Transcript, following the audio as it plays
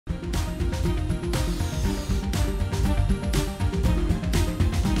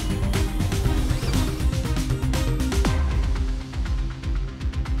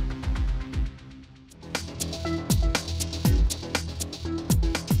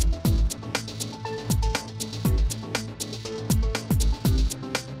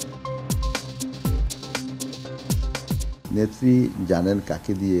নেত্রী জানেন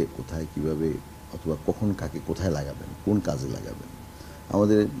কাকে দিয়ে কোথায় কিভাবে অথবা কখন কাকে কোথায় লাগাবেন, কোন কাজে লাগাবেন।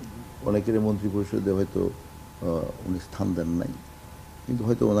 আমাদের অনেকের মন্ত্রী পরিষদে হয়তো উনি স্থান দেন নাই, কিন্তু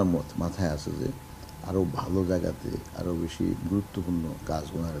হয়তো ওনার মাথায় আছে যে আরও ভালো জায়গাতে আরও বেশি গুরুত্বপূর্ণ কাজ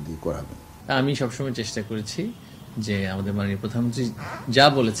ওনারা দিয়ে করাবেন। আমি সবসময় চেষ্টা করেছি যে আমাদের মাননীয় প্রধানমন্ত্রী যা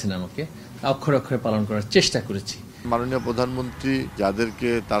বলেছেন আমাকে অক্ষরে অক্ষরে পালন করার চেষ্টা করেছি। মাননীয় প্রধানমন্ত্রী যাদেরকে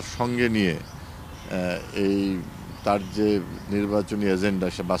তার সঙ্গে নিয়ে এই তার যে নির্বাচনী এজেন্ডা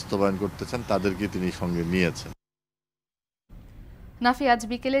সে বাস্তবায়ন করতেছেন তাদেরকে তিনি সঙ্গে নিয়েছেন। নাফি আজ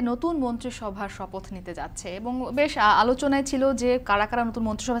বিকেলে নতুন মন্ত্রিসভার শপথ নিতে যাচ্ছে এবং বেশ আলোচনায় ছিল যে কারা কারা নতুন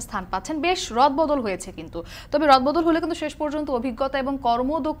মন্ত্রিসভায় স্থান পাচ্ছেন। বেশ রদবদল হয়েছে, কিন্তু তবে রদবদল হলে কিন্তু শেষ পর্যন্ত অভিজ্ঞতা এবং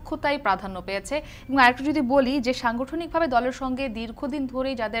কর্মদক্ষতাই প্রাধান্য পেয়েছে। এবং আরেকটু যদি বলি যে সাংগঠনিকভাবে দলের সঙ্গে দীর্ঘদিন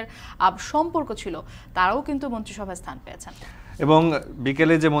ধরেই যাদের সম্পর্ক ছিল তারাও কিন্তু মন্ত্রিসভায় স্থান পেয়েছেন। এবং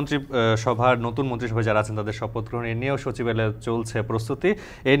বিকেলে যে মন্ত্রিসভার নতুন মন্ত্রিসভায় যারা আছেন তাদের শপথ গ্রহণ নিয়েও সচিবালয়ে চলছে প্রস্তুতি।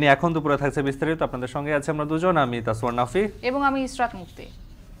 এই নিয়ে এখন দুপুরে থাকছে বিস্তারিত। আপনাদের সঙ্গে আছে আমরা দুজন, আমি তাসওয়ার নাফি এবং আমি ইসরাত মুক্তি।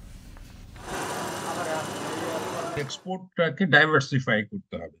 এক্সপোর্টটাকে ডাইভার্সিফাই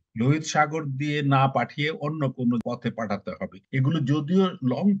করতে হবে, লোহিত সাগর দিয়ে না পাঠিয়ে অন্য কোনো পথে পাঠাতে হবে। এগুলো যদিও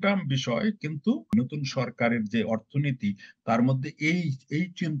লং টার্ম বিষয়, কিন্তু নতুন সরকারের যে অর্থনীতি তার মধ্যে এই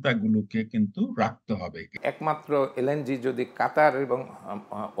চিন্তাগুলোকে কিন্তু রাখতে হবে। একমাত্র এলএনজি যদি কাতার এবং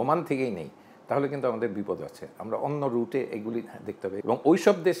ওমান থেকেই নেই তাহলে কিন্তু আমাদের বিপদ আছে। আমরা অন্য রুটে এগুলি দেখতে হবে এবং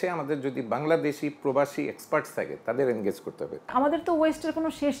ওইসব দেশে আমাদের যদি বাংলাদেশি প্রবাসী এক্সপার্টস থাকে তাদের এনগেজ করতে হবে। আমাদের তো ওয়েস্টের কোনো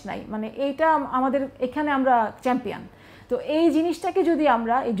শেষ নাই, মানে এইটা আমাদের এখানে আমরা চ্যাম্পিয়ন। তো এই জিনিসটাকে যদি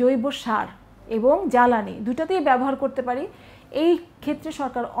আমরা এই জৈব সার এবং জ্বালানি দুটাতেই ব্যবহার করতে পারি, এই ক্ষেত্রে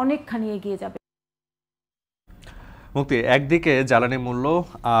সরকার অনেকখানি এগিয়ে যাবে। মুক্তি, একদিকে জ্বালানি মূল্য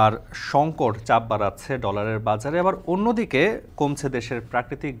আর সংকট চাপ বাড়াচ্ছে ডলারের বাজারে, আবার অন্যদিকে কমছে দেশের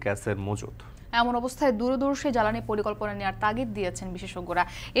প্রাকৃতিক গ্যাসের মজুত। এমন অবস্থায় দূরদর্শী জ্বালানি পরিকল্পনা নেওয়ার তাগিদ দিয়েছেন বিশেষজ্ঞরা।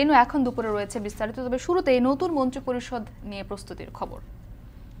 এ নিয়ে এখন দুপুরে রয়েছে বিস্তারিত। তবে শুরুতেই নতুন মন্ত্রিপরিষদ নিয়ে প্রস্তুতির খবর।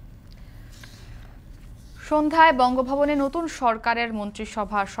 সন্ধ্যায় বঙ্গভবনে নতুন সরকারের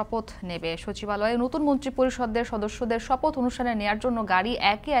মন্ত্রিসভার শপথ নেবে। সচিবালয়ে নতুন মন্ত্রিপরিষদের সদস্যদের শপথ অনুষ্ঠানে নেয়ার জন্য গাড়ি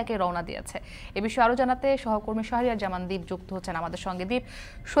একে একে রওনা দিয়েছে। এ বিষয়ে আরো জানাতে সহকর্মী শাহরিয়ার জামান দীপ যুক্ত হচ্ছেন আমাদের সঙ্গে। দীপ,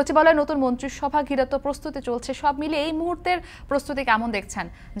 সচিবালয়ে নতুন মন্ত্রিসভা ঘিরে তো প্রস্তুতি চলছে, সব মিলিয়ে এই মুহূর্তের প্রস্তুতি কেমন দেখছেন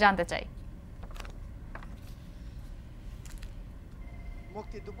জানতে চাই।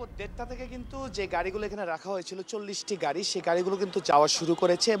 মুক্তি, দুপুর 1:30 থেকে কিন্তু যে গাড়িগুলো এখানে রাখা হয়েছিল 40টি গাড়ি, সেই গাড়িগুলো কিন্তু যাওয়া শুরু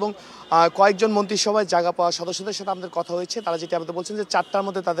করেছে এবং কয়েকজন মন্ত্রিসভায় জায়গা পাওয়া সদস্যদের সাথে আমাদের কথা হয়েছে। তারা যেটা আমাদের বলছেন যে 4টার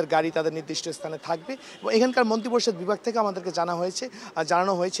মধ্যে তাদের গাড়ি তাদের নির্দিষ্ট স্থানে থাকবে এবং এখানকার মন্ত্রিপরিষদ বিভাগ থেকে আমাদেরকে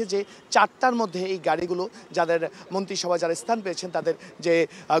জানানো হয়েছে যে 4টার মধ্যে এই গাড়িগুলো যাদের মন্ত্রিসভায় যারা স্থান পেয়েছেন তাদের যে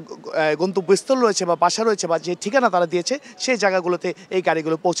গন্তব্যস্থল রয়েছে বা বাসা রয়েছে বা যে ঠিকানা তারা দিয়েছে সেই জায়গাগুলোতে এই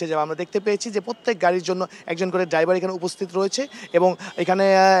গাড়িগুলো পৌঁছে যাবে। আমরা দেখতে পেয়েছি যে প্রত্যেক গাড়ির জন্য একজন করে ড্রাইভার এখানে উপস্থিত রয়েছে এবং এখানে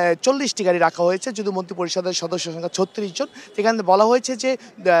 40টি গাড়ি রাখা হয়েছে। যদি মন্ত্রিপরিষদের সদস্য সংখ্যা 36 জন, এখানে বলা হয়েছে যে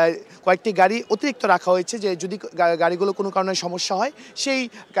কয়েকটি গাড়ি অতিরিক্ত রাখা হয়েছে যে যদি গাড়িগুলো কোনো কারণে সমস্যা হয় সেই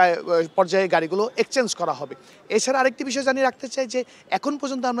পর্যায়ে গাড়িগুলো এক্সচেঞ্জ করা হবে। এছাড়া আরেকটি বিষয় জানিয়ে রাখতে চাই যে এখন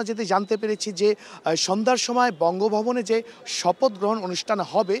পর্যন্ত আমরা যেতে জানতে পেরেছি যে সন্ধ্যার সময় বঙ্গভবনে যে শপথ গ্রহণ অনুষ্ঠান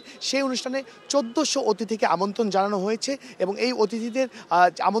হবে সেই অনুষ্ঠানে 1400 অতিথিকে আমন্ত্রণ জানানো হয়েছে এবং এই অতিথিদের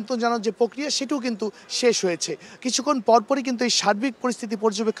আমন্ত্রণ জানানোর যে প্রক্রিয়া সেটিও কিন্তু শেষ হয়েছে। কিছুক্ষণ পরপরই কিন্তু এই সার্বিক পরিস্থিতি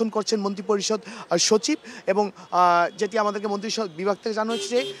পর্যবেক্ষণ করছেন মন্ত্রিপরিষদ সচিব এবং যেটি আমাদেরকে মন্ত্রিপরিষদ বিভাগ থেকে জানানো হয়েছে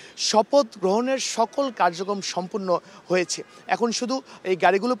যে শপথ গ্রহণের সকল কার্যক্রম সম্পূর্ণ হয়েছে। এখন শুধু এই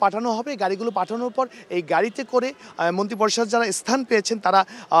গাড়িগুলো পাঠানো হবে। গাড়িগুলো পাঠানোর পর এই গাড়িতে করে মন্ত্রিপরিষদ যারা স্থান পেয়েছেন তারা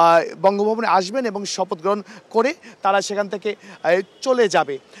বঙ্গভবনে আসবেন এবং শপথ গ্রহণ করে তারা সেখান থেকে চলে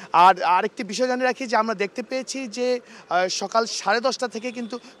যাবে। আর আরেকটি বিষয় জানিয়ে রাখি যে আমরা দেখতে পেয়েছি যে সকাল 10:30 থেকে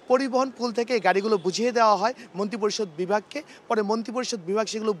কিন্তু পরিবহন পুল থেকে এই গাড়িগুলো বুঝিয়ে দেওয়া হয় মন্ত্রিপরিষদ বিভাগকে। পরে মন্ত্রিপরিষদ বিভাগ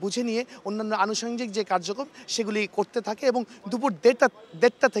সেগুলো বুঝে নিয়ে অন্যান্য আনুষঙ্গিক যে কার্যক্রম সেগুলি করতে থাকে এবং দুপুর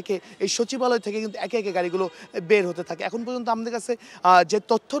 1:30 থেকে এই সচিবালয় থেকে কিন্তু একে একে গাড়িগুলো বের হতে থাকে। এখন পর্যন্ত আমাদের কাছে যে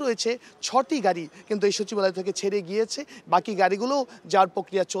তথ্য রয়েছে 6টি গাড়ি কিন্তু এই সচিবালয় থেকে ছেড়ে গিয়েছে, বাকি গাড়িগুলো যাওয়ার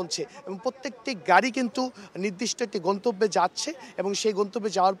প্রক্রিয়া চলছে এবং প্রত্যেকটি গাড়ি কিন্তু নির্দিষ্ট একটি গন্তব্যে যাচ্ছে এবং সেই গন্তব্যে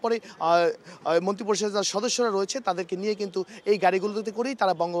যাওয়ার পরে মন্ত্রিপরিষদের যারা সদস্যরা রয়েছে তাদেরকে নিয়ে কিন্তু এই গাড়িগুলোতে করেই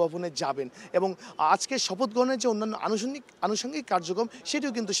তারা বঙ্গভবনে যাবেন এবং আজকে শপথ গ্রহণের যে অন্যান্য আনুষঙ্গিক কার্যক্রম কার্যক্রম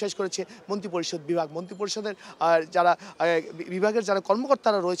সেটিও কিন্তু শেষ করেছে মন্ত্রিপরিষদ বিভাগ। মন্ত্রিপরিষদের যারা বিভাগের যারা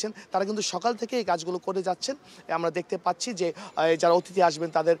কর্মকর্তারা রয়েছেন তারা কিন্তু সকাল থেকে এই কাজগুলো করে যাচ্ছেন। আমরা দেখতে পাচ্ছি যে যারা অতিথি আসবেন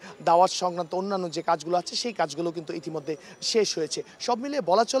তাদের দাওয়াত সংক্রান্ত অন্যান্য যে কাজগুলো আছে সেই কাজগুলো কিন্তু ইতিমধ্যে শেষ হয়েছে। সব মিলিয়ে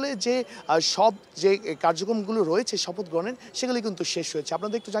বলা চলে যে সব যে কার্যক্রমগুলো রয়েছে শপথ গ্রহণের সেগুলি কিন্তু শেষ হয়েছে।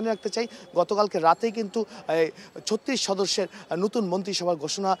 আপনাদের একটু জানিয়ে রাখতে চাই, গতকালকে রাতেই কিন্তু 36 সদস্যের নতুন মন্ত্রিসভার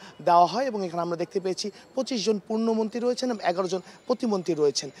ঘোষণা দেওয়া হয় এবং এখানে আমরা দেখতে পেয়েছি 25 জন পূর্ণমন্ত্রী রয়েছেন এবং 11 জন প্রতিমন্ত্রী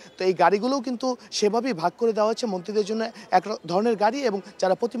রয়েছেন। তো এই গাড়িগুলোও কিন্তু সেভাবেই ভাগ করে দেওয়া হয়েছে, মন্ত্রীদের জন্য এক ধরনের গাড়ি এবং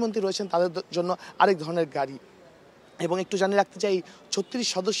যারা প্রতিমন্ত্রী রয়েছেন তাদের জন্য আরেক ধরনের গাড়ি। এবং একটু জানিয়ে রাখতে চাই 36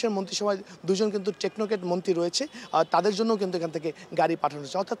 সদস্যের মন্ত্রিসভায় 2 জন কিন্তু টেকনোক্রেট মন্ত্রী রয়েছে, তাদের জন্য কিন্তু এখান থেকে গাড়ি পাঠানো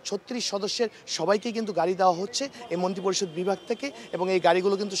হচ্ছে। অর্থাৎ 36 সদস্যের সবাইকে কিন্তু গাড়ি দেওয়া হচ্ছে এই মন্ত্রিপরিষদ বিভাগ থেকে এবং এই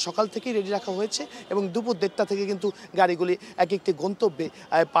গাড়িগুলো কিন্তু সকাল থেকেই রেডি রাখা হয়েছে এবং দুপুর 1:30 থেকে কিন্তু গাড়িগুলি এক একটি গন্তব্যে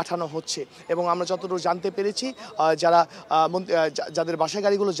পাঠানো হচ্ছে। এবং আমরা যতটুকু জানতে পেরেছি যাদের বাসায়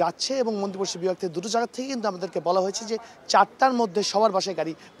গাড়িগুলো যাচ্ছে এবং মন্ত্রিপরিষদ বিভাগ থেকে দুটো জায়গা থেকে কিন্তু আমাদেরকে বলা হয়েছে যে 4টার মধ্যে সবার বাসায়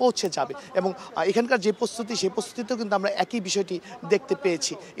গাড়ি পৌঁছে যাবে এবং এখানকার যে প্রস্তুতি সেই প্রস্তুতিতেও কিন্তু আমরা একই বিষয়টি দেখতে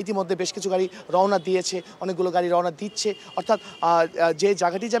পেয়েছি। ইতিমধ্যে বেশ কিছু গাড়ি রওনা দিয়েছে, অনেকগুলো গাড়ি রওনা দিচ্ছে, অর্থাৎ যে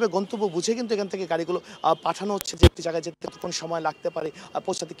জায়গাটি যাবে গন্তব্য বুঝে কিন্তু এখান থেকে গাড়িগুলো পাঠানো হচ্ছে যে একটি জায়গায় যেতে কতক্ষণ সময় লাগতে পারে,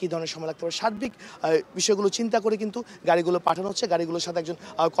 পৌঁছাতে কী ধরনের সময় লাগতে পারে, সার্বিক বিষয়গুলো চিন্তা করে কিন্তু গাড়িগুলো পাঠানো হচ্ছে। গাড়িগুলোর সাথে একজন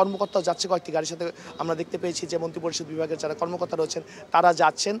কর্মকর্তাও যাচ্ছে, কয়েকটি গাড়ির সাথে আমরা দেখতে পেয়েছি যে মন্ত্রিপরিষদ বিভাগের যারা কর্মকর্তা রয়েছেন তারা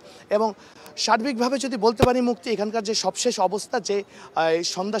যাচ্ছেন। এবং সার্বিকভাবে যদি বলতে পারি মুক্তি, এখানকার যে সবশেষ অবস্থা যে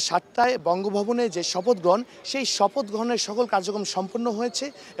সন্ধ্যা 7টায় বঙ্গভবনে যে শপথ গ্রহণ, সেই শপথ গ্রহণের সকল কার্যক্রম সম্পন্ন হয়েছে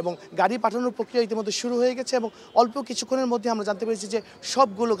এবং গাড়ি পাঠানোর প্রক্রিয়া ইতিমধ্যে শুরু হয়ে গেছে এবং অল্প কিছুক্ষণের মধ্যে আমরা জানতে পেরেছি যে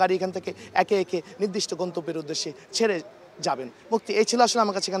সবগুলো গাড়ি এখান থেকে একে একে নির্দিষ্ট গন্তব্যের উদ্দেশ্যে ছেড়ে যাবেন। মুক্তি, এই ছিল আসলে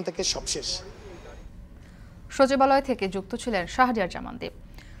আমার কাছে এখান থেকে সবশেষ। সচিবালয় থেকে যুক্ত ছিলেন শাহরিয়ার জামান দেব।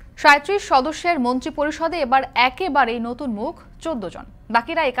 37 সদস্যের মন্ত্রী পরিষদে এবার একেবারেই নতুন মুখ 14 জন,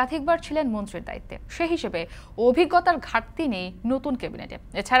 বাকিরা একাধিকবার ছিলেন মন্ত্রীর দায়িত্বে। সে হিসেবে অভিজ্ঞতার ঘাটতি নেই নতুন ক্যাবিনেটে।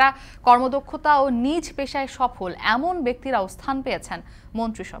 এছাড়া কর্মদক্ষতা ও নিজ পেশায় সফল এমন ব্যক্তিরাও স্থান পেয়েছেন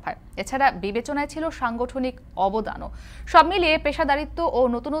মন্ত্রিসভায়। এছাড়া বিবেচনায় ছিল সাংগঠনিক অবদানও। সব মিলিয়ে পেশাদারিত্ব ও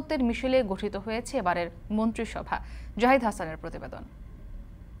নতুনত্বের মিশেলে গঠিত হয়েছে এবারের মন্ত্রিসভা। জাহিদ হাসানের প্রতিবেদন।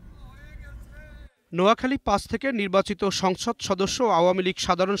 নোয়াখালী 5 থেকে নির্বাচিত সংসদ সদস্য আওয়ামী লীগ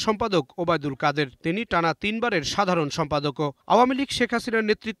সাধারণ সম্পাদক ওবায়দুল কাদের। তিনি টানা 3বারের সাধারণ সম্পাদকও। আওয়ামী লীগ শেখ হাসিনার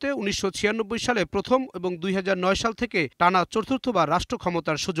নেতৃত্বে 1996 সালে প্রথম এবং 2009 সাল থেকে টানা 4র্থবার রাষ্ট্র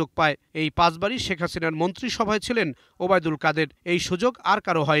ক্ষমতার সুযোগ পায়। এই 5বারই শেখ হাসিনার মন্ত্রিসভায় ছিলেন ওবায়দুল কাদের। এই সুযোগ আর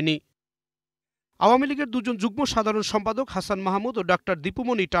কারো হয়নি। আওয়ামী লীগের 2 জন যুগ্ম সাধারণ সম্পাদক হাসান মাহমুদ ও ডাক্তার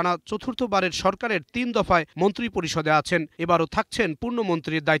দীপুমণি টানা 4র্থবারের সরকারের 3 দফায় মন্ত্রী পরিষদে আছেন। এবারও থাকছেন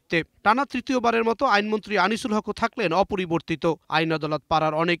পূর্ণমন্ত্রীর দায়িত্বে। টানা 3য়বারের মতো আইনমন্ত্রী আনিসুল হকও থাকলেন অপরিবর্তিত। আইন আদালত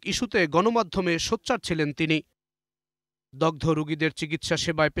পাড়ার অনেক ইস্যুতে গণমাধ্যমে সোচ্চার ছিলেন তিনি। দগ্ধ রোগীদের চিকিৎসা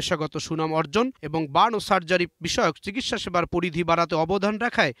সেবায় পেশাগত সুনাম অর্জন এবং বার্ন ও সার্জারি বিষয়ক চিকিৎসা সেবার পরিধি বাড়াতে অবদান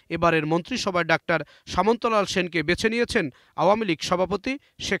রাখায় এবারের মন্ত্রিসভায় ডাক্তার সামন্তলাল সেনকে বেছে নিয়েছেন আওয়ামী লীগ সভাপতি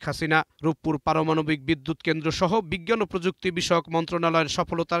শেখ হাসিনা। রূপপুর পারমাণবিক বিদ্যুৎ কেন্দ্র সহ বিজ্ঞান ও প্রযুক্তি বিষয়ক মন্ত্রণালয়ের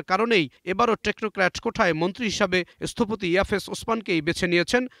সফলতার কারণেই এবারও টেকনোক্র্যাট কোঠায় মন্ত্রী হিসাবে স্থপতি ইয়াফেস ওসমানকেই বেছে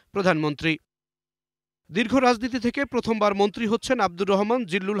নিয়েছেন প্রধানমন্ত্রী। দীর্ঘ রাজনীতি থেকে প্রথমবার মন্ত্রী হচ্ছেন আব্দুর রহমান,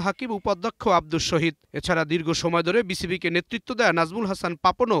 জিল্লুল হাকিম, উপাধ্যক্ষ আব্দুস শহীদ। এছাড়া দীর্ঘ সময় ধরে বিসিবিকে নেতৃত্ব দেয়া নাজমুল হাসান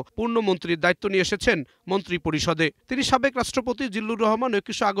পাপনও পূর্ণমন্ত্রীর দায়িত্ব নিয়ে এসেছেন মন্ত্রী পরিষদে। তিনি সাবেক রাষ্ট্রপতি জিল্লুর রহমান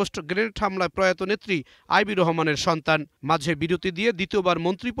 21 আগস্ট গ্রেনেড হামলায় প্রয়াত নেত্রী আইবি রহমানের সন্তান। মাঝে বিরতি দিয়ে দ্বিতীয়বার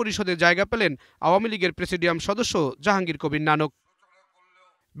মন্ত্রী পরিষদে জায়গা পেলেন আওয়ামী লীগের প্রেসিডিয়াম সদস্য জাহাঙ্গীর কবির নানক।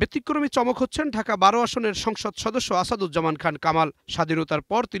 ব্যতিক্রমী চমক হচ্ছেন ঢাকা 12 আসনের সংসদ সদস্য আসাদুজ্জামান খান কামাল। স্বাধীনতার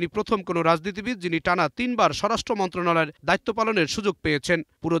পর তিনি প্রথম কোনো রাজনীতিবিদ যিনি টানা 3বার স্বরাষ্ট্র মন্ত্রণালয়ের দায়িত্ব পালনের সুযোগ পেয়েছেন।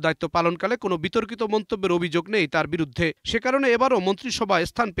 পুরো দায়িত্ব পালনকালে কোনো বিতর্কিত মন্তব্যের অভিযোগ নেই তার বিরুদ্ধে। সে কারণে এবারও মন্ত্রিসভায়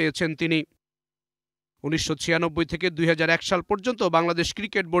স্থান পেয়েছেন তিনি। 1996 থেকে 2001 সাল পর্যন্ত বাংলাদেশ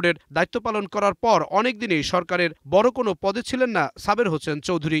ক্রিকেট বোর্ডের দায়িত্ব পালন করার পর অনেক দিনেই সরকারের বড় কোনো পদে ছিলেন না সাবের হোসেন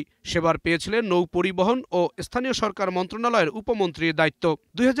চৌধুরী। সেবার পেয়েছিলেন নৌ পরিবহন ও স্থানীয় সরকার মন্ত্রণালয়ের উপমন্ত্রীর দায়িত্ব।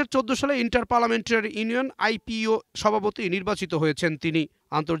 2014 সালে ইন্টার পার্লামেন্টারি ইউনিয়ন আইপিও সভাপতি নির্বাচিত হয়েছেন তিনি।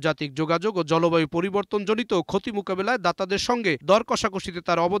 আন্তর্জাতিক যোগাযোগ ও জলবায়ু পরিবর্তনজনিত ক্ষতি মোকাবেলায় দাতাদের সঙ্গে দর কষাকষিতে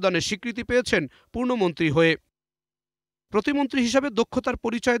তার অবদানের স্বীকৃতি পেয়েছেন পূর্ণমন্ত্রী হয়ে। প্রতিমন্ত্রী হিসাবে দক্ষতার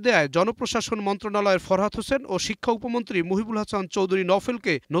পরিচয় দেয় জনপ্রশাসন মন্ত্রণালয়ের ফরহাদ হোসেন ও শিক্ষা উপমন্ত্রী মুহিবুল হাসান চৌধুরী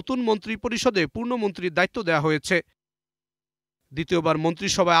নওফেলকে নতুন মন্ত্রী পরিষদে পূর্ণমন্ত্রীর দায়িত্ব দেওয়া হয়েছে। দ্বিতীয়বার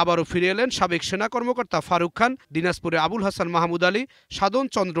মন্ত্রিসভায় আবারও ফিরে এলেন সাবেক সেনা কর্মকর্তা ফারুক খান, দিনাজপুরে আবুল হাসান মাহমুদ আলী, সাধন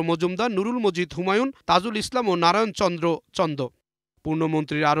চন্দ্র মজুমদার, নুরুল মজিদ হুমায়ুন, তাজুল ইসলাম ও নারায়ণ চন্দ্র চন্দ।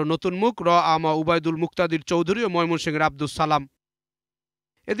 পূর্ণমন্ত্রীর আরও নতুন মুখ আমা উবায়দুল মুক্তাদির চৌধুরী ও ময়মনসিংহের আব্দুস সালাম।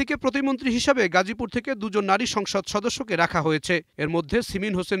 এদিকে প্রতিমন্ত্রী হিসাবে গাজীপুর থেকে 2 জন নারী সংসদ সদস্যকে রাখা হয়েছে। এর মধ্যে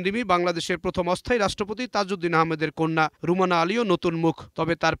সিমিন হোসেন রিমি বাংলাদেশের প্রথম অস্থায়ী রাষ্ট্রপতি তাজউদ্দিন আহমেদের কন্যা, রুমানা আলীও নতুন মুখ,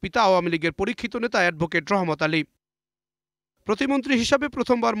 তবে তার পিতা আওয়ামী লীগের পরীক্ষিত নেতা অ্যাডভোকেট রহমত আলী। প্রতিমন্ত্রী হিসাবে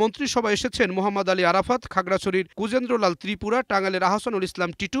প্রথমবার মন্ত্রিসভায় এসেছেন মোহাম্মদ আলী আরাফাত, খাগড়াছড়ির কুজেন্দ্রলাল ত্রিপুরা, টাঙ্গাইলের আহসানুল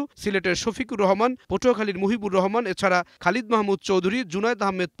ইসলাম টিটু, সিলেটের শফিকুর রহমান, পটুয়াখালীর মুহিবুর রহমান, এছাড়া খালিদ মাহমুদ চৌধুরী, জুনায়েদ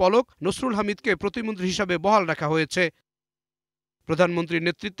আহমেদ পলক, নসরুল হামিদকে প্রতিমন্ত্রী হিসাবে বহাল রাখা হয়েছে। প্রধানমন্ত্রীর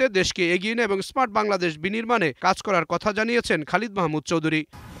নেতৃত্বে দেশকে এগিয়ে নিয়ে এবং স্মার্ট বাংলাদেশ বিনির্মাণে কাজ করার কথা জানিয়েছেন খালিদ মাহমুদ চৌধুরী।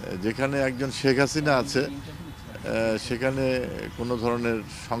 যেখানে একজন শেখ হাসিনা আছে সেখানে কোনো ধরনের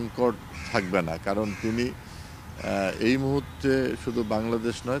সংকট থাকবে না, কারণ তিনি এই মুহূর্তে শুধু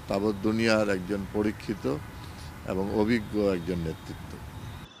বাংলাদেশ নয়, তাবৎ দুনিয়ার একজন পরীক্ষিত এবং অভিজ্ঞ একজন নেতৃত্ব।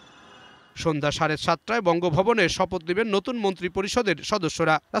 সন্ধ্যা 7:30টায় বঙ্গভবনে শপথ নেবেন নতুন মন্ত্রী পরিষদের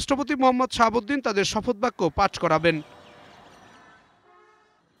সদস্যরা। রাষ্ট্রপতি মোহাম্মদ শাহাবুদ্দিন তাদের শপথ বাক্য পাঠ করাবেন।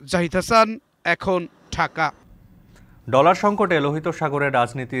 জাহিদ হাসান, এখন ঢাকা। ডলার সংকটে লোহিত সাগরের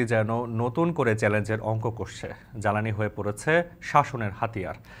রাজনীতি যেন নতুন করে চ্যালেঞ্জের অঙ্ক কষছে। জ্বালানি হয়ে পড়েছে শাসনের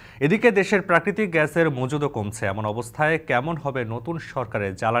হাতিয়ার। এদিকে দেশের প্রাকৃতিক গ্যাসের মজুদও কমছে। এমন অবস্থায় কেমন হবে নতুন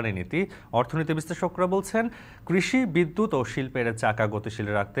সরকারের জ্বালানি নীতি? অর্থনীতি বিশ্লেষকরা বলছেন, কৃষি, বিদ্যুৎ ও শিল্পের চাকা গতিশীল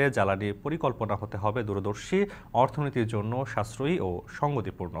রাখতে জ্বালানি পরিকল্পনা হতে হবে দূরদর্শী, অর্থনীতির জন্য সাশ্রয়ী ও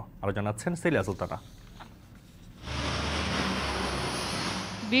সঙ্গতিপূর্ণ। আরও জানাচ্ছেন সেলিয়া সুলতানা।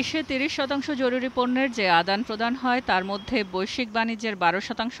 বিশ্বে 30% জরুরি পণ্যের যে আদান প্রদান হয় তার মধ্যে বৈশ্বিক বাণিজ্যের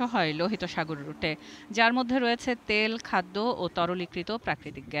 12% হয় লোহিত সাগর রুটে, যার মধ্যে রয়েছে তেল, খাদ্য ও তরলীকৃত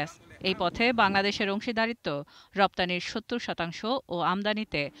প্রাকৃতিক গ্যাস। এই পথে বাংলাদেশের অংশীদারিত্ব রপ্তানির 70% ও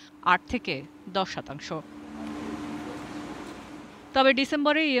আমদানিতে 8 থেকে 10%। তবে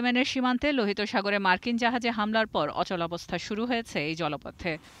ডিসেম্বরে ইয়েমেনের সীমান্তে লোহিত সাগরে মার্কিন জাহাজে হামলার পর অচলাবস্থা শুরু হয়েছে এই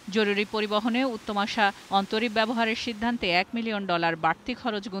জলপথে। জরুরি পরিবহনে উত্তমাশা অন্তরীপ ব্যবহারের সিদ্ধান্তে $1 মিলিয়ন বাড়তি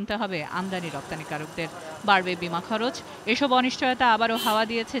খরচ গুনতে হবে আমদানি রপ্তানিকারকদের। বাড়বে বিমা খরচ। এসব অনিশ্চয়তা আবারও হাওয়া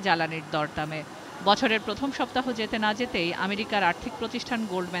দিয়েছে জ্বালানির দরদামে। বছরের প্রথম সপ্তাহ যেতে না যেতেই আমেরিকার আর্থিক প্রতিষ্ঠান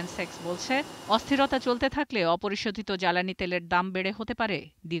গোল্ডম্যান স্যাক্স বলছে, অস্থিরতা চলতে থাকলে অপরিশোধিত জ্বালানি তেলের দাম বেড়ে হতে পারে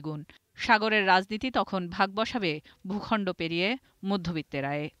দ্বিগুণ। সাগরের রাজনীতি তখন ভাগ বসাবে ভূখণ্ড পেরিয়ে মধ্যবিত্তের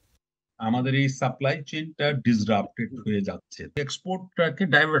আয়ে। আমাদের এই সাপ্লাই চেইনটা ডিসরাপ্টেড হয়ে যাচ্ছে। এক্সপোর্টটাকে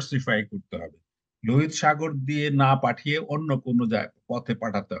ডাইভার্সিফাই করতে হবে, লোহিত সাগর দিয়ে না পাঠিয়ে অন্য কোনো পথে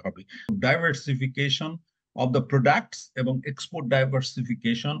পাঠাতে হবে। ডাইভার্সিফিকেশন অফ দ্য প্রোডাক্টস এবং export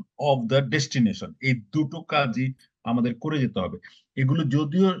diversification of the destination, এই দুটো কাজই আমাদের করে যেতে হবে। এগুলো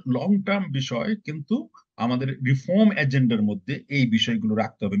যদিও লং টার্ম বিষয়, কিন্তু আমাদের রিফর্ম এজেন্ডার মধ্যে এই বিষয়গুলো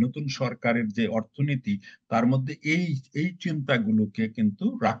রাখতে হবে। নতুন সরকারের যে অর্থনীতি তার মধ্যে এই চিন্তাগুলোকে কিন্তু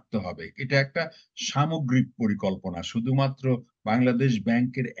রাখতে হবে। এটা একটা সামগ্রিক পরিকল্পনা, শুধুমাত্র বাংলাদেশ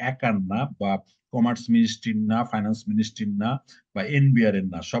ব্যাংকের একার না, বা কমার্স মিনিস্ট্রির না, ফাইন্যান্স মিনিস্ট্রির না, বা এনবিআর এর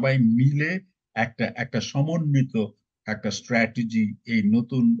না, সবাই মিলে একটা সমন্বিত একটা স্ট্র্যাটেজি এই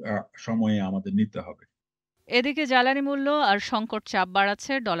নতুন সময়ে আমাদের নিতে হবে। এদিকে জ্বালানি মূল্য আর সংকট চাপ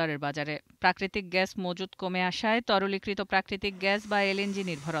বাড়াচ্ছে ডলারের বাজারে। প্রাকৃতিক গ্যাস মজুদ কমে আসায় তরলীকৃত প্রাকৃতিক গ্যাস বা এলএনজি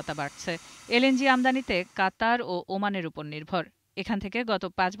নির্ভরতা বাড়ছে। এলএনজি আমদানিতে কাতার ও ওমানের উপর নির্ভর। এখান থেকে গত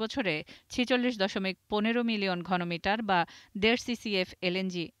 5 বছরে 46.15 মিলিয়ন ঘনমিটার বা 1.5 CCF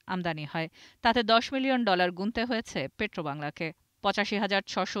এলএনজি আমদানি হয়। তাতে $10 মিলিয়ন গুনতে হয়েছে পেট্রোবাংলাকে।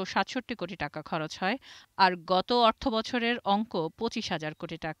 85,667 কোটি টাকা খরচ হয়, আর গত অর্থবছরের অঙ্ক 25,000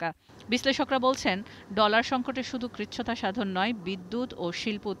 কোটি টাকা। বিশ্লেষকরা বলছেন, ডলার সংকটে শুধু কৃচ্ছ্রতা সাধন নয়, বিদ্যুৎ ও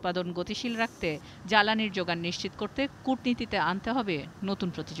শিল্প উৎপাদন গতিশীল রাখতে জ্বালানির যোগান নিশ্চিত করতে কূটনীতিতে আনতে হবে নতুন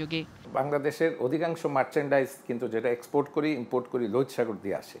প্রতিযোগী। বাংলাদেশের অধিকাংশ মার্চেন্ডাইজ কিন্তু যেটা এক্সপোর্ট করি, ইম্পোর্ট করি, লোহিত সাগর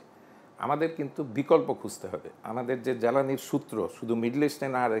দিয়ে আসে। আমাদের কিন্তু বিকল্প খুঁজতে হবে। আমাদের যে জ্বালানির সূত্র শুধু মিডল ইস্টে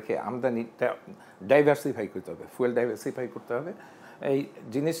না রেখে আমদানিটা ডাইভার্সিফাই করতে হবে, ফুয়েল ডাইভার্সিফাই করতে হবে। এই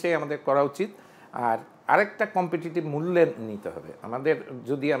জিনিসটাই আমাদের করা উচিত। আর আরেকটা কম্পিটিটিভ মূল্যে নিতে হবে। আমাদের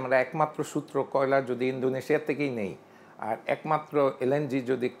যদি আমরা একমাত্র সূত্র কয়লা যদি ইন্দোনেশিয়া থেকেই নেই, আর একমাত্র এলএনজি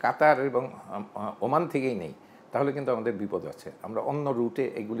যদি কাতার এবং ওমান থেকেই নেই, তাহলে কিন্তু আমাদের বিপদ আছে। আমরা অন্য রুটে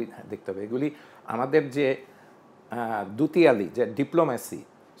এগুলি দেখতে হবে। এগুলি আমাদের যে দুতিয়ালি যে ডিপ্লোম্যাসি,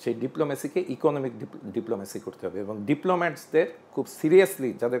 সেই ডিপ্লোম্যাসিকে ইকোনমিক ডিপ্লোম্যাসি করতে হবে, এবং ডিপ্লোম্যাটসদের খুব সিরিয়াসলি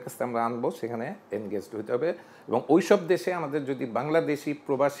যাদের কাছে আমরা আনবো সেখানে এনগেজড হতে হবে, এবং ওইসব দেশে আমাদের যদি বাংলাদেশি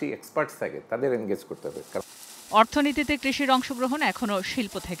প্রবাসী এক্সপার্টস থাকে তাদের এনগেজ করতে হবে। অর্থনীতিতে কৃষির অংশগ্রহণ এখনও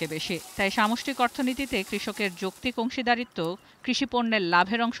শিল্প থেকে বেশি, তাই সামষ্টিক অর্থনীতিতে কৃষকের যৌক্তিক অংশীদারিত্ব, কৃষি পণ্যের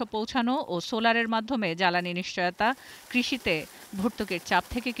লাভের অংশ পৌঁছানো ও সোলারের মাধ্যমে জ্বালানি নিশ্চয়তা কৃষিতে ভর্তুকির চাপ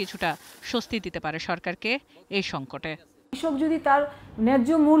থেকে কিছুটা স্বস্তি দিতে পারে সরকারকে এই সংকটে। কৃষক যদি তার ন্যায্য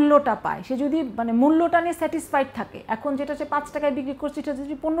মূল্যটা পায়, সে যদি মানে মূল্যটা নিয়ে স্যাটিসফাইড থাকে, এখন যেটা সে 5 টাকায় বিক্রি করছে সেটা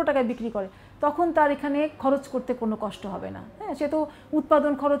যদি 15 টাকায় বিক্রি করে, তখন তার এখানে খরচ করতে কোনো কষ্ট হবে না। হ্যাঁ, সে তো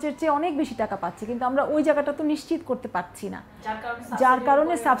উৎপাদন খরচের চেয়ে অনেক বেশি টাকা পাচ্ছে, কিন্তু আমরা ওই জায়গাটা তো নিশ্চিত করতে পারছি না, যার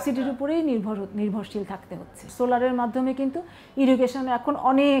কারণে সাবসিডির উপরেই নির্ভরশীল থাকতে হচ্ছে। সোলারের মাধ্যমে কিন্তু ইরিগেশনে এখন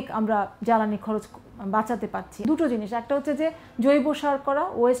অনেক আমরা জ্বালানি খরচ বাঁচাতে পারছি। দুটো জিনিস, একটা হচ্ছে যে জৈব সার করা,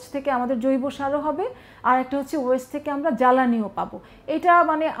 ওয়েস্ট থেকে আমাদের জৈব সারও হবে, আর একটা হচ্ছে ওয়েস্ট থেকে আমরা জ্বালানিও পাবো। এটা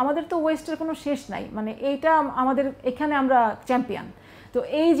মানে আমাদের তো ওয়েস্টের কোনো শেষ নাই, মানে এইটা আমাদের এখানে আমরা চ্যাম্পিয়ন। তো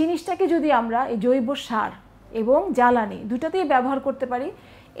এই জিনিসটাকে যদি আমরা এই জৈব সার এবং জ্বালানি দুটাতেই ব্যবহার করতে পারি,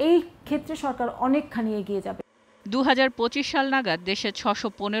 এই ক্ষেত্রে সরকার অনেকখানি এগিয়ে যাবে। 2025 সাল নাগাদ দেশে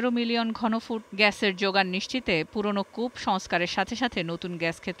 615 মিলিয়ন ঘনফুট গ্যাসের যোগান নিশ্চিতে পুরনো কূপ সংস্কারের সাথে সাথে নতুন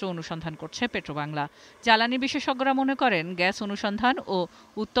গ্যাস ক্ষেত্র অনুসন্ধান করছে পেট্রোবাংলা। জ্বালানি বিশেষজ্ঞরা মনে করেন, গ্যাস অনুসন্ধান ও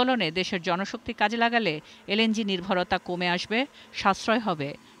উত্তোলনে দেশের জনশক্তি কাজে লাগালে এলএনজি নির্ভরতা কমে আসবে, সাশ্রয় হবে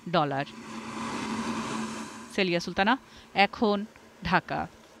ডলার। সেলিয়া সুলতানা, এখন, ঢাকা।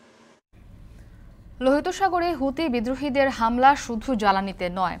 লোহিত সাগরে হুতি বিদ্রোহীদের হামলা শুধু জ্বালানিতে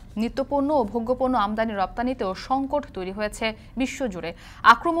নয়, নিত্যপণ্য ও ভোগ্যপণ্য আমদানি রপ্তানিতেও সংকট তৈরি হয়েছে বিশ্বজুড়ে।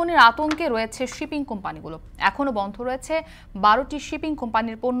 আক্রমণের আতঙ্কে রয়েছে শিপিং কোম্পানিগুলো। এখনও বন্ধ রয়েছে 12টি শিপিং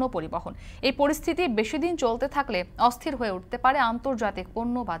কোম্পানির পণ্য পরিবহন। এই পরিস্থিতি বেশি দিন চলতে থাকলে অস্থির হয়ে উঠতে পারে আন্তর্জাতিক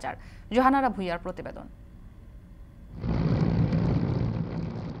পণ্য বাজার। জাহানারা ভুইয়ার প্রতিবেদন।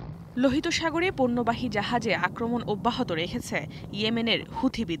 লোহিত সাগরে পণ্যবাহী জাহাজে আক্রমণ অব্যাহত রেখেছে ইয়েমেনের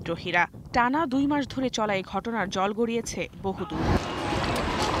হুথি বিদ্রোহীরা। টানা 2 মাস ধরে চলা এই ঘটনার জল গড়িয়েছে বহুদূর।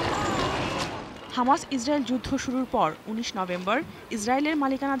 হামাস ইসরায়েল যুদ্ধ শুরুর পর 19 নভেম্বর ইসরায়েলের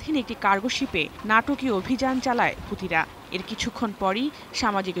মালিকানাধীন একটি কার্গো শিপে নাটকীয় অভিযান চালায় হুথিরা। এর কিছুক্ষণ পরই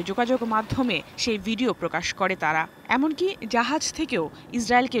সামাজিক যোগাযোগ মাধ্যমে সেই ভিডিও প্রকাশ করে তারা। এমনকি জাহাজ থেকেও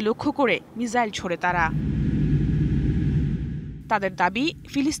ইসরায়েলকে লক্ষ্য করে মিসাইল ছোড়ে তারা। তাদের দাবি,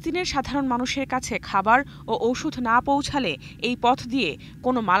 ফিলিস্তিনের সাধারণ মানুষের কাছে খাবার ও ওষুধ না পৌঁছালে এই পথ দিয়ে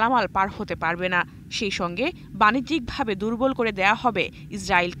কোনো মালামাল পার হতে পারবে না। সেই সঙ্গে বাণিজ্যিকভাবে দুর্বল করে দেয়া হবে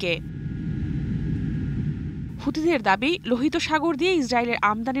ইসরায়েলকে। হুতিদের দাবি, লোহিত সাগর দিয়ে ইসরায়েলের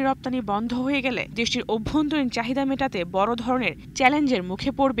আমদানি রপ্তানি বন্ধ হয়ে গেলে দেশটির অভ্যন্তরীণ চাহিদা মেটাতে বড় ধরনের চ্যালেঞ্জের মুখে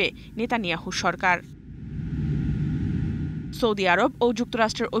পড়বে নেতানিয়াহু সরকার। সৌদি আরব ও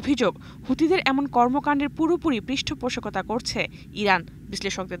যুক্তরাষ্ট্রের অভিযোগ, হুতিদের এমন কর্মকাণ্ডের পুরোপুরি পৃষ্ঠপোষকতা করছে ইরান।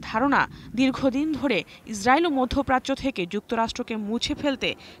 বিশ্লেষকদের ধারণা, দীর্ঘদিন ধরে ইসরায়েল ও মধ্যপ্রাচ্য থেকে যুক্তরাষ্ট্রকে মুছে ফেলতে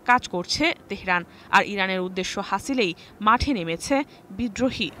কাজ করছে তেহরান, আর ইরানের উদ্দেশ্য হাসিলেই মাঠে নেমেছে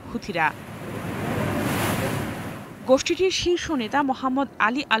বিদ্রোহী হুথিরা। গোষ্ঠীটির শীর্ষ নেতা মোহাম্মদ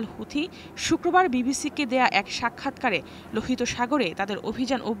আলী আল হুথি শুক্রবার বিবিসিকে দেয়া এক সাক্ষাৎকারে লোহিত সাগরে তাদের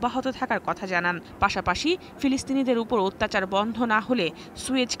অভিযান অব্যাহত থাকার কথা জানান। পাশাপাশি ফিলিস্তিনিদের উপর অত্যাচার বন্ধ না হলে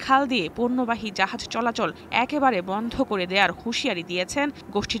সুয়েজ খাল দিয়ে পণ্যবাহী জাহাজ চলাচল একেবারে বন্ধ করে দেওয়ার হুঁশিয়ারি দিয়েছেন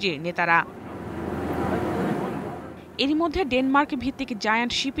গোষ্ঠীটির নেতারা। এরই মধ্যে ডেনমার্ক ভিত্তিক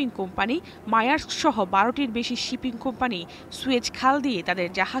জায়ান্ট শিপিং কোম্পানি মায়ার্স সহ 12টির বেশি শিপিং কোম্পানি সুয়েজ খাল দিয়ে তাদের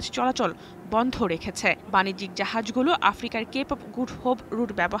জাহাজ চলাচল বন্ধ রেখেছে। বাণিজ্যিক জাহাজগুলো আফ্রিকার Cape of good hope root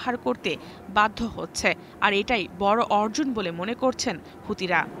ব্যবহার করতে বাধ্য হচ্ছে, আর এটাই বড় অর্জন বলে মনে করছেন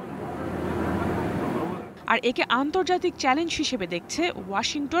হুতিরা। আর একে আন্তর্জাতিক চ্যালেঞ্জ হিসেবে দেখছে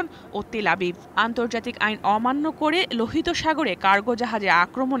ওয়াশিংটন ও তেল আবিব। আন্তর্জাতিক আইন অমান্য করে লোহিত সাগরে কার্গো জাহাজে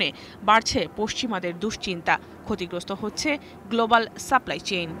আক্রমণে বাড়ছে পশ্চিমাদের দুশ্চিন্তা, ক্ষতিগ্রস্ত হচ্ছে গ্লোবাল সাপ্লাই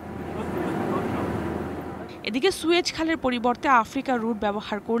চেইন। এদিকে সুয়েজ খালের পরিবর্তে আফ্রিকার রুট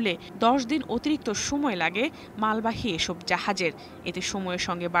ব্যবহার করলে 10 দিন অতিরিক্ত সময় লাগে মালবাহী এসব জাহাজের। এতে সময়ের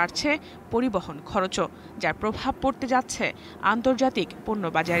সঙ্গে বাড়ছে পরিবহন খরচও, যার প্রভাব পড়তে যাচ্ছে আন্তর্জাতিক পণ্য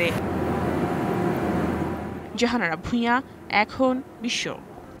বাজারে। জাহানারা ভুঁইয়া, এখন, বিশ্ব।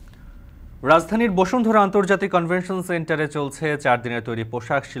 রাজধানীর বসুন্ধরা আন্তর্জাতিক কনভেনশন সেন্টারে চলছে 4 দিনের তৈরি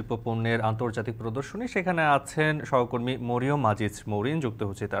পোশাক শিল্প পণ্যের আন্তর্জাতিক প্রদর্শনী। সেখানে আছেন সহকর্মী মরিয়ম আজিজ মরিন, যুক্ত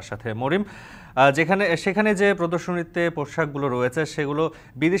হচ্ছে তার সাথে। মরিম, সেখানে যে প্রদর্শনীতে পোশাকগুলো রয়েছে সেগুলো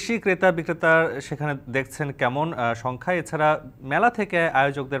বিদেশি ক্রেতা বিক্রেতা সেখানে দেখছেন কেমন সংখ্যা? এছাড়া মেলা থেকে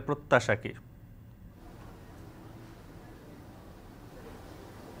আয়োজকদের প্রত্যাশা কি?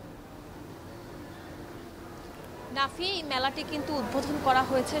 নাফি, মেলাটি কিন্তু উদ্বোধন করা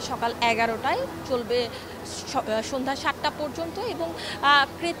হয়েছে সকাল 11টায়, চলবে সন্ধ্যা 7টা পর্যন্ত এবং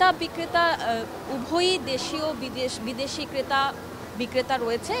ক্রেতা বিক্রেতা উভয়ই দেশীয় বিদেশি ক্রেতা বিক্রেতা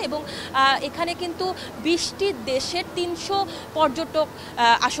রয়েছে এবং এখানে কিন্তু 20টি দেশের 300 পর্যটক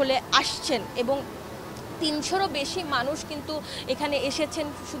আসলে আসছেন এবং 300-রও বেশি মানুষ কিন্তু এখানে এসেছেন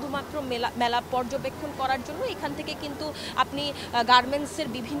শুধুমাত্র মেলা পর্যবেক্ষণ করার জন্য। এখান থেকে কিন্তু আপনি গার্মেন্টসের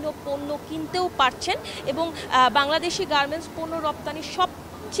বিভিন্ন পণ্য কিনতেও পারছেন এবং বাংলাদেশি গার্মেন্টস পণ্য রপ্তানি সব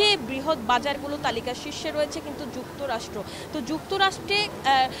সবচেয়ে বৃহৎ বাজারগুলো তালিকার শীর্ষে রয়েছে কিন্তু যুক্তরাষ্ট্র। তো যুক্তরাষ্ট্রে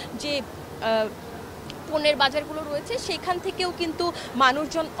যে পণ্যের বাজারগুলো রয়েছে সেখান থেকেও কিন্তু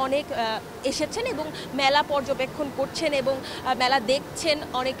মানুষজন অনেক এসেছেন এবং মেলা পর্যবেক্ষণ করছেন এবং মেলা দেখছেন।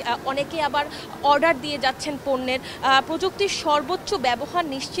 অনেকে আবার অর্ডার দিয়ে যাচ্ছেন পণ্যের। প্রযুক্তির সর্বোচ্চ ব্যবহার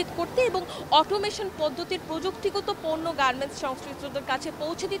নিশ্চিত করতে এবং অটোমেশন পদ্ধতির প্রযুক্তিগত পণ্য গার্মেন্টস সংশ্লিষ্টদের কাছে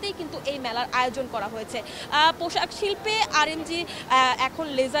পৌঁছে দিতেই কিন্তু এই মেলার আয়োজন করা হয়েছে। পোশাক শিল্পে আরএমজি এখন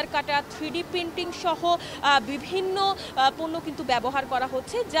লেজার কাটা, 3D প্রিন্টিং সহ বিভিন্ন পণ্য কিন্তু ব্যবহার করা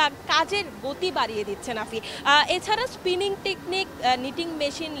হচ্ছে, যা কাজের গতি বাড়িয়ে দিচ্ছে নাফি। এছাড়া spinning technique, knitting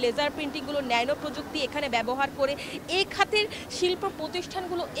machine, laser প্রিন্টিংগুলো, nano প্রযুক্তি এখানে ব্যবহার করে এই খাতের শিল্প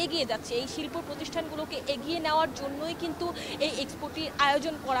প্রতিষ্ঠানগুলো এগিয়ে যাচ্ছে। এই শিল্প প্রতিষ্ঠানগুলোকে এগিয়ে নেওয়ার জন্যই কিন্তু এই এক্সপোটির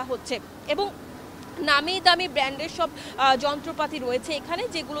আয়োজন করা হচ্ছে এবং নামি দামি ব্র্যান্ডের সব যন্ত্রপাতি রয়েছে এখানে,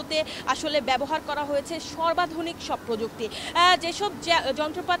 যেগুলোতে আসলে ব্যবহার করা হয়েছে সর্বাধুনিক সব প্রযুক্তি। যেসব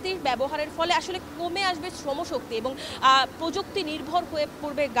যন্ত্রপাতির ব্যবহারের ফলে আসলে কমে আসবে শ্রমশক্তি এবং প্রযুক্তি নির্ভর হয়ে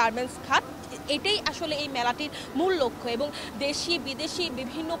পড়বে গার্মেন্টস খাত। এটাই আসলে এই মেলাটির মূল লক্ষ্য এবং দেশি বিদেশি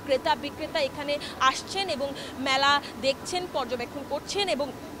বিভিন্ন ক্রেতা বিক্রেতা এখানে আসছেন এবং মেলা দেখছেন, পর্যবেক্ষণ করছেন। এবং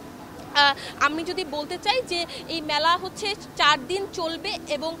আমি যদি বলতে চাই যে এই মেলা হচ্ছে 4 দিন চলবে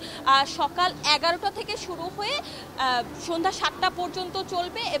এবং সকাল 11টা থেকে শুরু হয়ে সন্ধ্যা 7টা পর্যন্ত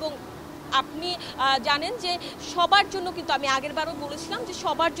চলবে এবং আপনি জানেন যে সবার জন্য কিন্তু, আমি আগেরবারও বলেছিলাম যে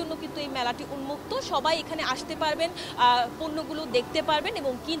সবার জন্য কিন্তু এই মেলাটি উন্মুক্ত। সবাই এখানে আসতে পারবেন, পণ্যগুলো দেখতে পারবেন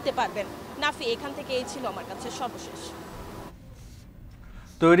এবং কিনতে পারবেন। নাফি, এখান থেকে এই ছিল আমার কাছে সর্বশেষ।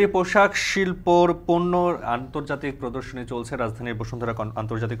 তৈরি পোশাক শিল্পর পণ্য আন্তর্জাতিক প্রদর্শনী চলছে রাজধানীর বসুন্ধরা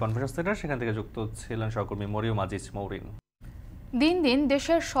আন্তর্জাতিক কনফারেন্স সেন্টার। সেখান থেকে যুক্ত ছিলেন সহকর্মী মরিয়ম আজিজ মৌরিন। দিন দিন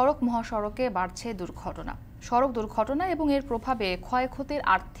দেশের সড়ক মহাসড়কে বাড়ছে দুর্ঘটনা। সড়ক দুর্ঘটনা এবং এর প্রভাবে ক্ষয়ক্ষতির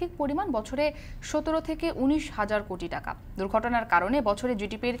আর্থিক পরিমাণ বছরে 17 থেকে 19 হাজার কোটি টাকা। দুর্ঘটনার কারণে বছরে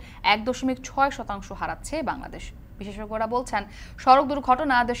জিডিপির 1.6% হারাচ্ছে বাংলাদেশ। বিশেষজ্ঞরা বলছেন, সড়ক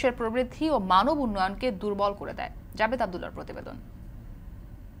দুর্ঘটনা দেশের প্রবৃদ্ধি ও মানব উন্নয়নকে দুর্বল করে দেয়। জাবেদ আব্দুল্লাহর প্রতিবেদন।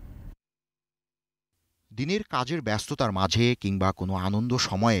 দিনের কাজের ব্যস্ততার মাঝে কিংবা কোনো আনন্দ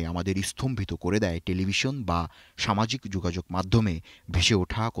সময়ে আমাদের স্তম্ভিত করে দেয় টেলিভিশন বা সামাজিক যোগাযোগ মাধ্যমে ভেসে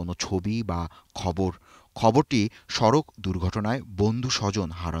ওঠা কোনো ছবি বা খবরটি সড়ক দুর্ঘটনায় বন্ধু স্বজন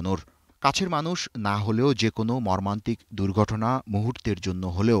হারানোর। কাছের মানুষ না হলেও যে কোনো মর্মান্তিক দুর্ঘটনা মুহূর্তের জন্য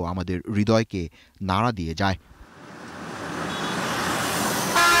হলেও আমাদের হৃদয়কে নাড়া দিয়ে যায়।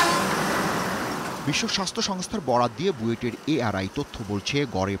 বিশ্ব স্বাস্থ্য সংস্থার বরাত দিয়ে বুয়েটের এআরআই তথ্য বলছে,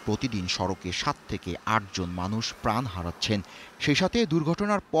 গড়ে প্রতিদিন সড়কে 7 থেকে 8 জন মানুষ প্রাণ হারাচ্ছেন। সেই সাথে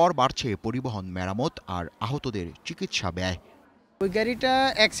দুর্ঘটনার পর বাড়ছে পরিবহন মেরামত আর আহতদের চিকিৎসা ব্যয়। ওই গাড়িটা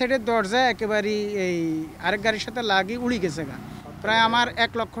এক সাইডের দরজা একেবারে এই আরেক গাড়ির সাথে লাগি উড়ি গেছে, প্রায় আমার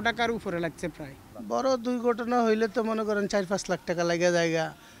 1 লক্ষ টাকার উপরে লাগছে। প্রায় বড় দুর্ঘটনা হইলে তো মনে করেন 4-5 লাখ টাকা লাগে জায়গা,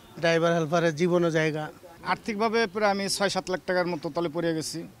 ড্রাইভার হেল্পারের জীবনও জায়গা। আর্থিকভাবে প্রায় আমি 6-7 লাখ টাকার মতো তলে পড়ে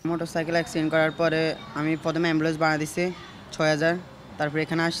গেছি। মোটরসাইকেল অ্যাক্সিডেন্ট করার পরে আমি প্রথমে অ্যাম্বুলেন্স বানা দিছি 6000, তারপরে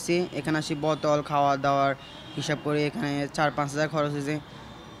এখানে আসি বোতল খাওয়া দাওয়ার হিসাব করে এখানে 4-5 হাজার খরচ হয়েছে।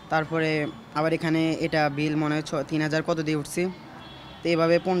 তারপরে আবার এখানে এটা বিল মনে হয় 3000 কত দিয়ে উঠছি, তো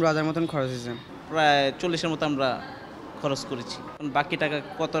এইভাবে 15,000 মতন খরচ হয়েছে। প্রায় 40-এর মতো আমরা খরচ করেছি। বাকি টাকা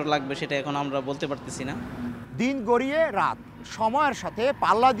কত লাগবে সেটা এখন আমরা বলতে পারতেছি না। দিন গড়িয়ে রাত, সময়ের সাথে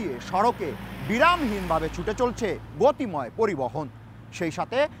পাল্লা দিয়ে সড়কে বিরামহীনভাবে ছুটে চলছে গতিময় পরিবহন। সেই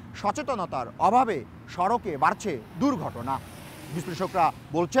সাথে সচেতনতার অভাবে সড়কে বাড়ছে দুর্ঘটনা। বিশ্লেষকরা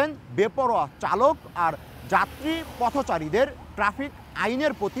বলছেন, বেপরোয়া চালক আর যাত্রী পথচারীদের ট্রাফিক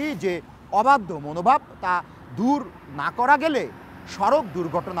আইনের প্রতি যে অবাধ্য মনোভাব, তা দূর না করা গেলে সড়ক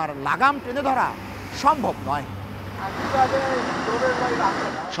দুর্ঘটনার লাগাম টেনে ধরা সম্ভব নয়।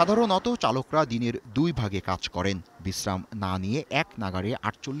 সাধারণত চালকরা দিনের 2 ভাগে কাজ করেন। বিশ্রাম না নিয়ে এক নাগাড়ে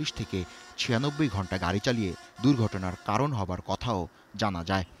 48 থেকে 96 ঘন্টা গাড়ি চালিয়ে দুর্ঘটনার কারণ হবার কথাও জানা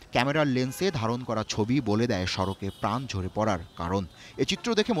যায়। ক্যামেরার লেন্সে ধারণ করা ছবি বলে দেয় সড়কে প্রাণ ঝরে পড়ার কারণ। এ চিত্র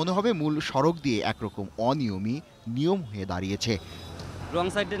দেখে মনে হবে মূল সড়ক দিয়ে একরকম অনিয়মই নিয়ম হয়ে দাঁড়িয়েছে। রং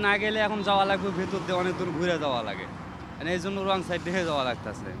সাইডে না গেলে এখন যাওয়া লাগবে, ভেতর দিয়ে অনেক দূর ঘুরে যাওয়া লাগে, এই জন্য রং সাইড দিয়ে যাওয়া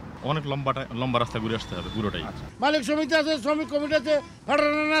লাগতেছে। অনেক লম্বা রাস্তা ঘুরে আসতে হবে পুরোটাই। মালিক সমিতি আছে, শ্রমিক কমিটি আছে,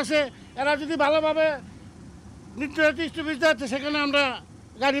 ফেডারেশন আছে, এরা যদি ভালোভাবে নির্দিষ্ট সেখানে আমরা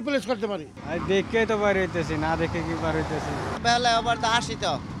গাড়ি প্লেস করতে পারি। দেখে তো বার হইতেছি, না দেখে কি বার হইতেছি। বেলা আবার তো আসি,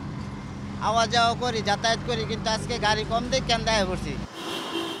 তো আওয়া যাওয়া করি, যাতায়াত করি, কিন্তু আজকে গাড়ি কম দেখে কেন দেখা করছি।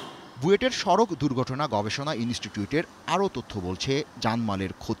 বুয়েটের সড়ক দুর্ঘটনা গবেষণা ইনস্টিটিউটের আরও তথ্য বলছে,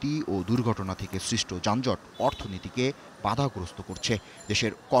 জানমালের ক্ষতি ও দুর্ঘটনা থেকে সৃষ্ট যানজট অর্থনীতিকে বাধাগ্রস্ত করছে।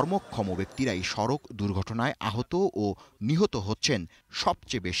 দেশের কর্মক্ষম ব্যক্তিরাই সড়ক দুর্ঘটনায় আহত ও নিহত হচ্ছেন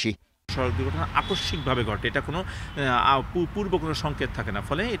সবচেয়ে বেশি। সড়ক দুর্ঘটনা আকস্মিকভাবে ঘটে, এটা কোনো পূর্ব কোনো সংকেত থাকে না,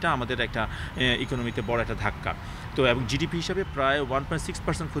 ফলে এটা আমাদের একটা ইকোনমিতে বড় একটা ধাক্কা। তো এবং জিডিপি হিসাবে প্রায়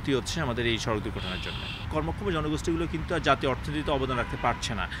 1.6% ক্ষতি হচ্ছে আমাদের এই সড়ক দুর্ঘটনার জন্য। কর্মক্ষম জনগোষ্ঠীগুলো কিন্তু আর জাতীয় অর্থনীতিতে অবদান রাখতে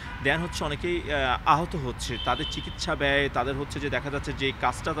পারছে না। দেন হচ্ছে অনেকেই আহত হচ্ছে, তাদের চিকিৎসা ব্যয়, তাদের হচ্ছে যে দেখা যাচ্ছে যে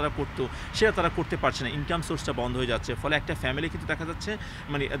কাজটা তারা করতো সেটা তারা করতে পারছে না, ইনকাম সোর্সটা বন্ধ হয়ে যাচ্ছে, ফলে একটা ফ্যামিলি কিন্তু দেখা যাচ্ছে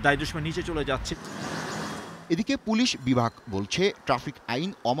মানে দারিদ্র্যসীমার নিচে চলে যাচ্ছে। এদিকে পুলিশ বিভাগ বলছে ট্রাফিক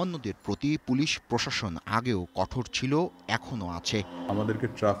আইন অমান্যদের প্রতি পুলিশ প্রশাসন আগেও কঠোর ছিল, এখনো আছে। আমাদেরকে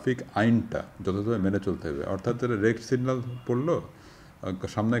ট্রাফিক আইনটা যথাযথ মেনে চলতে হবে। অর্থাৎ রেড সিগন্যাল পড়লো,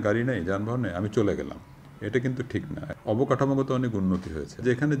 সামনে গাড়ি নেই, যানবাহনে, আমি চলে গেলাম, এটা কিন্তু ঠিক না। অবকাঠামোগত অনেক উন্নতি হয়েছে,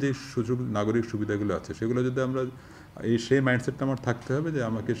 যেখানে যে সুযোগ নাগরিক সুবিধাগুলো আছে সেগুলো যদি আমরা সেই মাইন্ডসেটটা আমার থাকতে হবে যে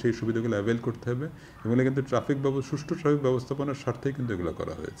আমাকে সেই সুবিধাগুলো অ্যাভেল করতে হবে। এগুলো কিন্তু সুষ্ঠু ট্রাফিক ব্যবস্থাপনার স্বার্থেই কিন্তু এগুলো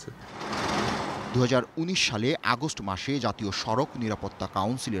করা হয়েছে। 2019 সালে আগস্ট মাসে জাতীয় সড়ক নিরাপত্তা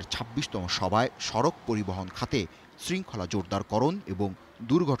কাউন্সিলের 26তম সভায় সড়ক পরিবহন খাতে শৃঙ্খলা জোরদারকরণ এবং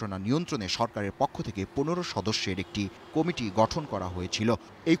দুর্ঘটনা নিয়ন্ত্রণে সরকারের পক্ষ থেকে 15 সদস্যের একটি কমিটি গঠন করা হয়েছিল।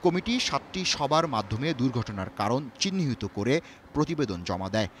 এই কমিটি 7টি সভার মাধ্যমে দুর্ঘটনার কারণ চিহ্নিত করে প্রতিবেদন জমা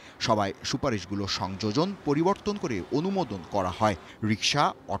দেয়। সভায় সুপারিশগুলো সংযোজন, পরিবর্তন করে অনুমোদন করা হয়। রিকশা,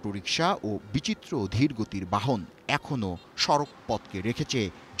 অটোরিকশা ও বিচিত্র ধীরগতির বাহন এখনও সড়ক পথকে রেখেছে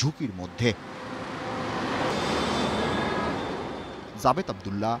ঝুঁকির মধ্যে। জাবেদ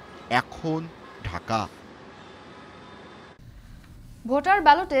আব্দুল্লাহ, এখন, ঢাকা। ভোটার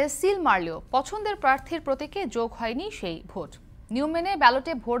ব্যালটে সিল মারলেও পছন্দের প্রার্থীর প্রতীকে যোগ হয়নি সেই ভোট। নিয়ম মেনে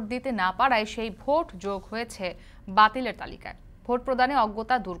ব্যালটে ভোট দিতে না পারায় সেই ভোট যোগ হয়েছে বাতিলের তালিকায়। ভোট প্রদানে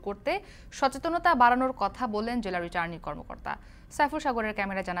অজ্ঞতা দূর করতে সচেতনতা বাড়ানোর কথা বললেন জেলা রিটার্নিং কর্মকর্তা। সাইফুল সাগরের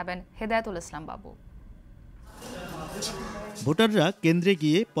ক্যামেরা জানাবেন হেদায়েতুল ইসলাম বাবু। ভোটাররা কেন্দ্রে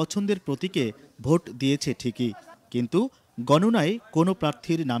গিয়ে পছন্দের প্রতীকে ভোট দিয়েছে ঠিকই, কিন্তু গণনায় কোনো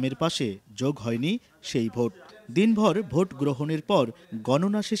প্রার্থীর নামের পাশে যোগ হয়নি সেই ভোট। দিনভর ভোট গ্রহণের পর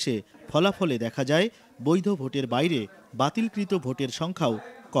গণনা শেষে ফলাফলে দেখা যায় বৈধ ভোটের বাইরে বাতিলকৃত ভোটের সংখ্যাও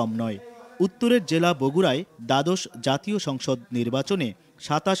কম নয়। উত্তরের জেলা বগুড়ায় দ্বাদশ জাতীয় সংসদ নির্বাচনে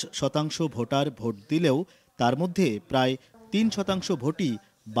 27% ভোটার ভোট দিলেও তার মধ্যে প্রায় 3% ভোটই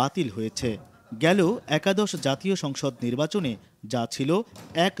বাতিল হয়েছে। গেল একাদশ জাতীয় সংসদ নির্বাচনে যা ছিল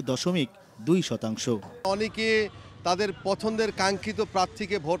 1.2%। অনেকে তাদের পছন্দের কাঙ্ক্ষিত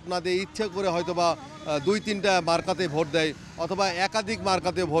প্রার্থীকে ভোট না দিয়ে ইচ্ছে করে হয়তোবা 2-3টা মার্কাতে ভোট দেয়, অথবা একাধিক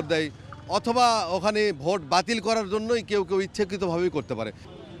মার্কাতে ভোট দেয়, অথবা ওখানে ভোট বাতিল করার জন্যই কেউ কেউ ইচ্ছাকৃতভাবেই করতে পারে।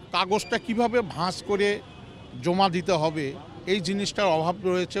 কাগজটা কিভাবে ভাঁজ করে জমা দিতে হবে এই জিনিসটার অভাব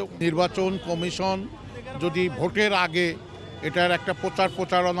রয়েছে। নির্বাচন কমিশন যদি ভোটের আগে এটার একটা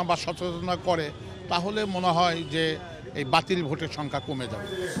প্রচারণা বা সচেতনতা করে তাহলে মনে হয় যে এই বাতিল ভোটের সংখ্যা কমে যাবে।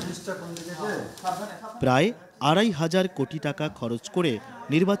 প্রায় 2,500 কোটি টাকা খরচ করে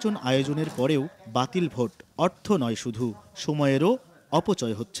নির্বাচন আয়োজনের পরেও বাতিল ভোট অর্থ নয়, শুধু সময়েরও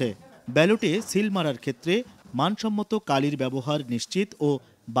অপচয় হচ্ছে। ব্যালটে সিল মারার ক্ষেত্রে মানসম্মত কালির ব্যবহার নিশ্চিত ও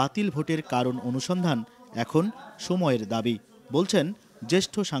বাতিল ভোটের কারণ অনুসন্ধান এখন সময়ের দাবি, বলছেন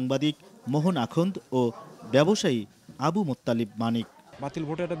জ্যেষ্ঠ সাংবাদিক মোহন আখন্দ ও ব্যবসায়ী আবু মোত্তালিব মানিক। বাতিল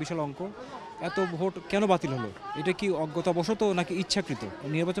ভোটের একটা বিশাল অঙ্ক, এত ভোট কেন বাতিল হলো? এটা কি অজ্ঞতাবশত নাকি ইচ্ছাকৃত?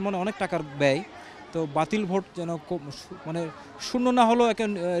 নির্বাচন মানে অনেক টাকার ব্যয়, তো বাতিল ভোট যেন মানে শূন্য না হলেও একটা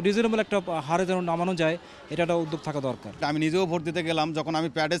রিজনেবল একটা হারে যেন নামানো যায়, এটা একটা উদ্যোগ থাকা দরকার। আমি নিজেও ভোট দিতে গেলাম, যখন আমি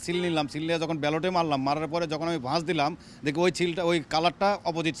প্যাডে সিল নিলাম, সিল নিয়ে যখন ব্যালটে মারার পরে যখন আমি ভাঁজ দিলাম, দেখি ওই সিলটা ওই কালারটা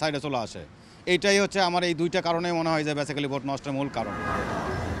অপোজিট সাইডে চলে আসে। এইটাই হচ্ছে আমার এই 2টা কারণে মনে হয় যে বেসিক্যালি ভোট নষ্টের মূল কারণ।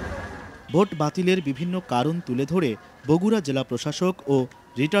 ভোট বাতিলের বিভিন্ন কারণ তুলে ধরে বগুড়া জেলা প্রশাসক ও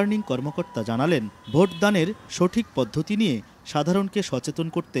রিটার্নিং কর্মকর্তা জানালেন, ভোটদানের সঠিক পদ্ধতি নিয়ে সাধারণকে সচেতন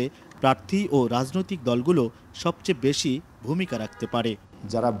করতে প্রার্থী ও রাজনৈতিক দলগুলো সবচেয়ে বেশি ভূমিকা রাখতে পারে।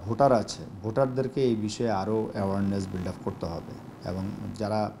 যারা ভোটার আছে, ভোটারদেরকে এই বিষয়ে আরও অ্যাওয়ারনেস বিল্ড আপ করতে হবে, এবং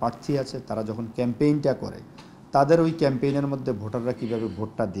যারা প্রার্থী আছে তারা যখন ক্যাম্পেইনটা করে তাদের ওই ক্যাম্পেইনের মধ্যে ভোটাররা কীভাবে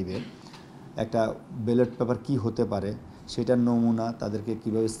ভোটটা দিবে, একটা ব্যালট পেপার কি হতে পারে সেটার নমুনা, তাদেরকে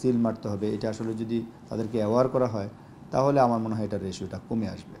কিভাবে সিল মারতে হবে, এটা আসলে যদি তাদেরকে অ্যাওয়ার করা হয় তাহলে আমার মনে হয় এটার রেশিওটা কমে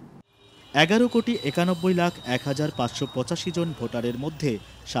আসবে। 11,91,1,585 জন ভোটারের মধ্যে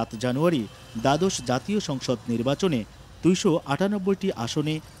 7 জানুয়ারি দ্বাদশ জাতীয় সংসদ নির্বাচনে 298টি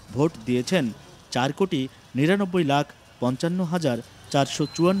আসনে ভোট দিয়েছেন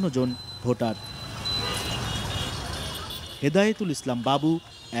 4,99,55,454 জন ভোটার। হেদায়েতুল ইসলাম বাবু,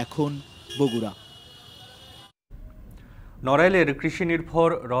 এখন, বগুড়া। নড়াইলের কৃষি নির্ভর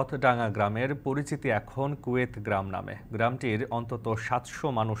রথডাঙ্গা গ্রামের পরিচিতি এখন কুয়েত গ্রাম নামে। গ্রামটির অন্তত 700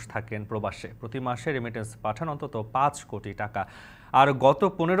 মানুষ থাকেন প্রবাসে। প্রতি মাসে রেমিটেন্স পাঠান অন্তত 5 কোটি টাকা। আর গত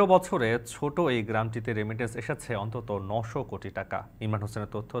 15 বছরে ছোট এই গ্রামটিতে রেমিটেন্স এসেছে অন্তত 900 কোটি টাকা। ইমরান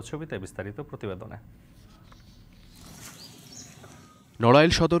হোসেনের তথ্য ছবিতে বিস্তারিত প্রতিবেদনে।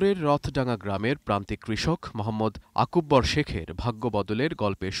 নড়াইল সদরের রথডাঙ্গা গ্রামের প্রান্তিক কৃষক মোহাম্মদ আকুব্বর শেখের ভাগ্য বদলের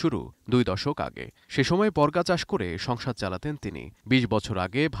গল্পের শুরু 2 দশক আগে। সে সময় বর্গা চাষ করে সংসার চালাতেন তিনি। 20 বছর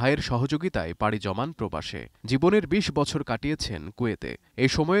আগে ভাইয়ের সহযোগিতায় পাড়ি জমান প্রবাসে। জীবনের 20 বছর কাটিয়েছেন কুয়েতে।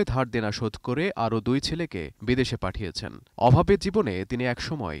 এই সময়ে ধার দেনা শোধ করে আরও 2 ছেলেকে বিদেশে পাঠিয়েছেন। অভাবের জীবনে তিনি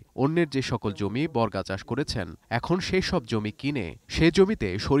একসময় অন্যের যে সকল জমি বর্গা চাষ করেছেন, এখন সেই সব জমি কিনে সে জমিতে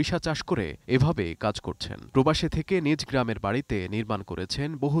সরিষা চাষ করে এভাবে কাজ করছেন। প্রবাসে থেকে নিজ গ্রামের বাড়িতে নির্মাণ করেছেন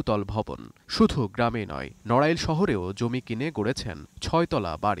বহুতল ভবন। শুধু গ্রামে নয়, নড়াইল শহরেও জমি কিনে গড়েছেন 6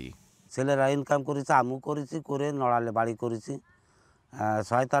 তলা বাড়ি। ছেলেরা ইনকাম করেছে, আমিও করেছি, করে নড়াইলে বাড়ি করেছি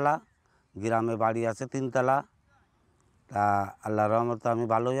 6 তলা। গ্রামে বাড়ি আছে 3 তলা। তা আল্লাহর রহমতে আমি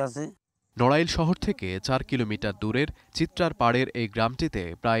ভালোই আছি। নড়াইল শহর থেকে 4 কিলোমিটার দূরের চিত্রার পাড়ের এই গ্রামটিতে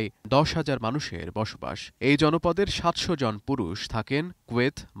প্রায় 10,000 মানুষের বসবাস। এই জনপদের 700 জন পুরুষ থাকেন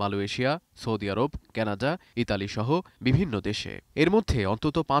কুয়েত, মালয়েশিয়া, সৌদি আরব, কানাডা, ইতালি সহ বিভিন্ন দেশে। এর মধ্যে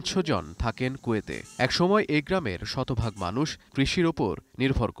অন্তত 500 জন থাকেন কুয়েতে। একসময় এই গ্রামের শতভাগ মানুষ কৃষির ওপর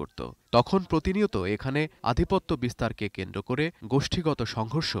নির্ভর করত। তখন প্রতিনিয়ত এখানে আধিপত্য বিস্তারকে কেন্দ্র করে গোষ্ঠীগত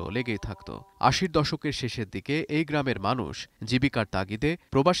সংঘর্ষ লেগেই থাকত। 80 দশকের শেষের দিকে এই গ্রামের মানুষ জীবিকার তাগিদে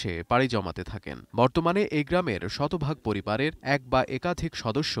প্রবাসে পাড়ি জমাতে থাকেন। বর্তমানে এই গ্রামের শতভাগ পরিবারের এক বা একাধিক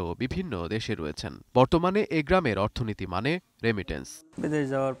সদস্য বিভিন্ন দেশে রয়েছেন। বর্তমানে এই গ্রামের অর্থনীতি মানে রেমিটেন্স। বিদেশ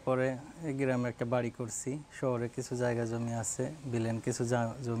যাওয়ার পরে এই গ্রামে একটা বাড়ি করছি। শহরে কিছু জায়গা জমি আছে, বিলেন কিছু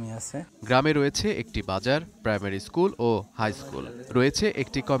জমি আছে। গ্রামে রয়েছে একটি বাজার, প্রাইমারি স্কুল ও হাই স্কুল, রয়েছে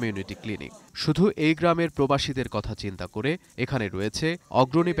একটি কমিউনিটি ক্লিনিক। শুধু এই গ্রামের প্রবাসীদের কথা চিন্তা করে এখানে রয়েছে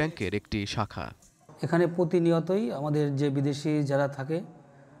অগ্রণী ব্যাংকের একটি শাখা। এখানে প্রতিনিয়তই আমাদের যে বিদেশি যারা থাকে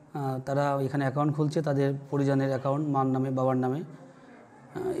তারা এখানে অ্যাকাউন্ট খুলছে, তাদের পরিজনের অ্যাকাউন্ট, মার নামে, বাবার নামে।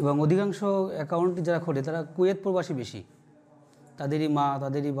 এবং অধিকাংশ অ্যাকাউন্ট যারা খোলে তারা কুয়েত প্রবাসী বেশি। তাদেরই মা,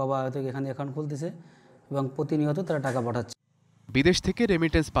 তাদেরই বাবা হয়তো এখানে অ্যাকাউন্ট খুলতেছে এবং প্রতিনিয়ত তারা টাকা পাঠাচ্ছে। বিদেশ থেকে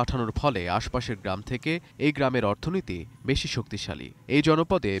রেমিটেন্স পাঠানোর ফলে আশপাশের গ্রাম থেকে এই গ্রামের অর্থনীতি বেশি শক্তিশালী। এই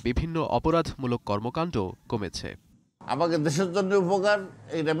জনপদে বিভিন্ন অপরাধমূলক কর্মকাণ্ড কমেছে। আমাকে দেশের জন্য উপকার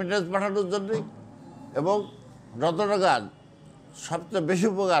এই রেমিটেন্স পাঠানোর জন্যই, এবং যত টাকা সবচেয়ে বেশি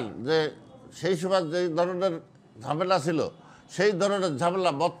উপকার যে সেই সময় যে ধরনের ঝামেলা ছিল সেই ধরনের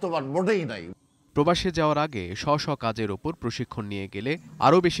ঝামেলা বর্তমান মোটেই নাই। প্রবাসে যাওয়ার আগে স্ব কাজের ওপর প্রশিক্ষণ নিয়ে গেলে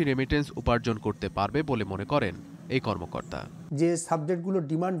আরও বেশি রেমিটেন্স উপার্জন করতে পারবে বলে মনে করেন এই কর্মকর্তা। যে সাবজেক্টগুলোর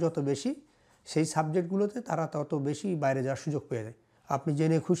ডিমান্ড যত বেশি, সেই সাবজেক্টগুলোতে তারা তত বেশি বাইরে যাওয়ার সুযোগ পেয়ে যায়। আপনি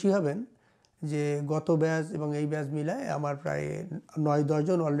জেনে খুশি হবেন যে গত ব্যাচ এবং এই ব্যাচ মিলায় আমার প্রায় 9-10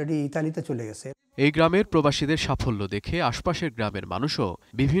 জন অলরেডি ইতালিতে চলে গেছে। এই গ্রামের প্রবাসীদের সাফল্য দেখে আশপাশের গ্রামের মানুষও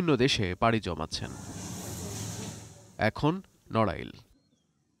বিভিন্ন দেশে পাড়ি জমাচ্ছেন। এখন নড়াইল।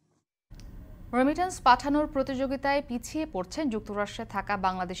 রেমিটেন্স পাঠানোর প্রতিযোগিতায় পিছিয়ে পড়ছেন যুক্তরাষ্ট্রে থাকা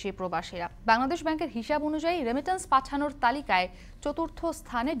বাংলাদেশি প্রবাসীরা। বাংলাদেশ ব্যাংকের হিসাব অনুযায়ী রেমিটেন্স পাঠানোর তালিকায় 4র্থ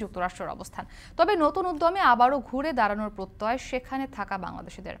স্থানে যুক্তরাষ্ট্রের অবস্থান। তবে নতুন উদ্যমে আবারও ঘুরে দাঁড়ানোর প্রত্যয় সেখানে থাকা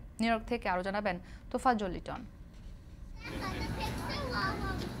বাংলাদেশিদের। নিউ ইয়র্ক থেকে আরও জানাবেন তোফাজ্জল লিটন।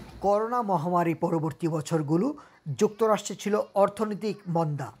 করোনা মহামারী পরবর্তী বছরগুলো যুক্তরাষ্ট্রে ছিল অর্থনৈতিক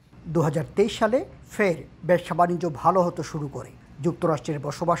মন্দা। 2023 সালে ফের ব্যবসা বাণিজ্য ভালো হতে শুরু করে। যুক্তরাষ্ট্রের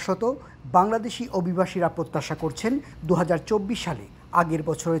বসবাসরত বাংলাদেশি অভিবাসীরা প্রত্যাশা করছেন 2024 সালে আগের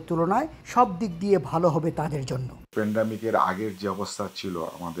বছরের তুলনায় সব দিক দিয়ে ভালো হবে তাদের জন্য। প্যান্ডামিকের আগের যে অবস্থা ছিল,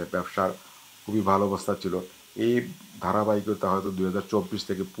 আমাদের ব্যবসার খুবই ভালো অবস্থা ছিল, এই ধারাবাহিকতা হয়তো 2024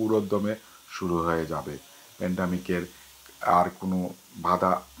 থেকে পুরোদমে শুরু হয়ে যাবে। প্যান্ডামিকের আর কোনো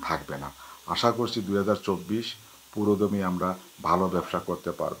বাধা থাকবে না। আশা করছি 2024 পুরোদমে আমরা ভালো ব্যবসা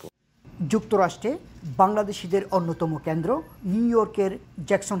করতে পারবো। যুক্তরাষ্ট্রে বাংলাদেশিদের অন্যতম কেন্দ্র নিউ ইয়র্কের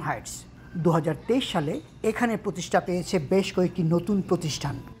জ্যাকসন হাইটস। 2023 সালে এখানে প্রতিষ্ঠা পেয়েছে বেশ কয়েকটি নতুন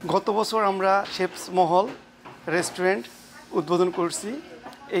প্রতিষ্ঠান। গত বছর আমরা শেফস মহল রেস্টুরেন্ট উদ্বোধন করছি।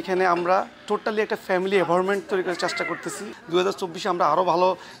 এখানে আমরা টোটালি একটা ফ্যামিলি এনভায়রনমেন্ট তৈরি করার চেষ্টা করতেছি। 2024 আমরা আরও ভালো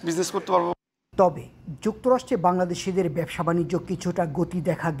বিজনেস করতে পারবো। তবে যুক্তরাষ্ট্রে বাংলাদেশিদের ব্যবসা বাণিজ্য কিছুটা গতি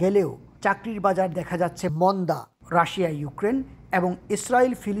দেখা গেলেও চাকরির বাজার দেখা যাচ্ছে মন্দা। রাশিয়া ইউক্রেন এবং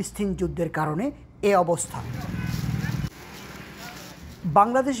ইসরায়েল ফিলিস্তিন যুদ্ধের কারণে এ অবস্থা।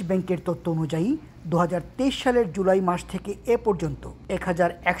 বাংলাদেশ ব্যাংকের তথ্য অনুযায়ী 2023 সালের জুলাই মাস থেকে এ পর্যন্ত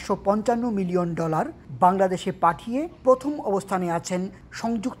 $1,155 মিলিয়ন বাংলাদেশে পাঠিয়ে প্রথম অবস্থানে আছেন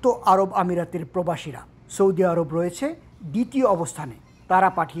সংযুক্ত আরব আমিরাতের প্রবাসীরা। সৌদি আরব রয়েছে দ্বিতীয় অবস্থানে, তারা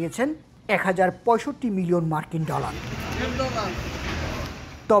পাঠিয়েছেন $1,065 মিলিয়ন মার্কিন ডলার।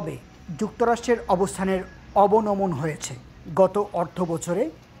 তবে যুক্তরাষ্ট্রের অবস্থানের অবনমন হয়েছে। গত অর্থ বছরে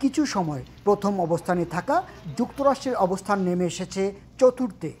কিছু সময় প্রথম অবস্থানে থাকা যুক্তরাষ্ট্রের অবস্থান নেমে এসেছে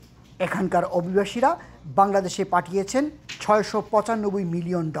চতুর্থে। এখানকার অভিবাসীরা বাংলাদেশে পাঠিয়েছেন $695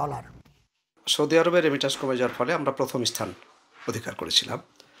 মিলিয়ন। সৌদি আরবে রেমিটান্স কমে যাওয়ার ফলে আমরা প্রথম স্থান অধিকার করেছিলাম।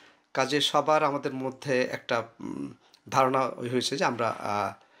 কাজে সবার আমাদের মধ্যে একটা ধারণা হয়েছে যে আমরা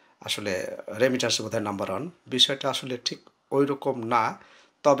আসলে রেমিটান্সের বোধহয় নাম্বার 1। বিষয়টা আসলে ঠিক ওই রকম না।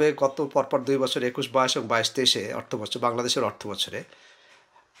 তবে গত পরপর 2 বছর 21-22 এবং 22-23 অর্থ বছর বাংলাদেশের অর্থ বছরে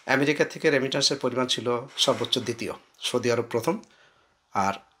আমেরিকা থেকে রেমিটান্সের পরিমাণ ছিল সর্বোচ্চ দ্বিতীয়, সৌদি আরব প্রথম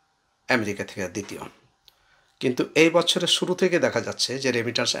আর আমেরিকা থেকে দ্বিতীয়। কিন্তু এই বছরের শুরু থেকে দেখা যাচ্ছে যে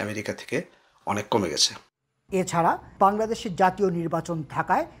রেমিটান্স আমেরিকা থেকে অনেক কমে গেছে। এছাড়া বাংলাদেশের জাতীয় নির্বাচন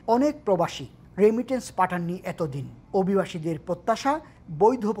থাকায় অনেক প্রবাসী রেমিটেন্স পাঠাননি এতদিন। অভিবাসীদের প্রত্যাশা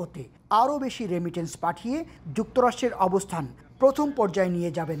বৈধ পথে আরও বেশি রেমিটেন্স পাঠিয়ে যুক্তরাষ্ট্রের অবস্থান প্রথম পর্যায়ে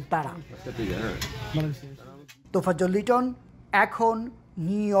নিয়ে যাবেন তারা। তোফাজ্জল লিটন, এখন,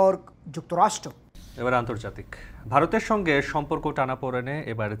 নিউ ইয়র্ক, যুক্তরাষ্ট্র। এবার আন্তর্জাতিক। ভারতের সঙ্গে সম্পর্ক টানাপোড়েনে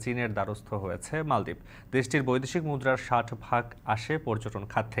এবার চীনের দ্বারস্থ হয়েছে মালদ্বীপ। দেশটির বৈদেশিক মুদ্রার 60% আসে পর্যটন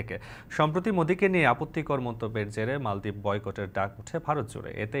খাত থেকে। সম্প্রতি মোদীকে নিয়ে আপত্তিকর মন্তব্যের জেরে মালদ্বীপ বয়কটের ডাক উঠে ভারত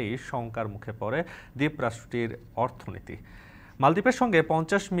জুড়ে। এতেই শঙ্কার মুখে পড়ে দ্বীপ রাষ্ট্রটির অর্থনীতি। মালদ্বীপের সঙ্গে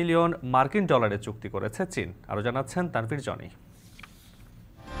 $50 মিলিয়ন চুক্তি করেছে চীন। আরও জানাচ্ছেন তানভীর জনি।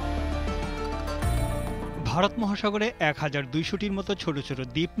 ভারত মহাসাগরে 1200টির মতো ছোট ছোট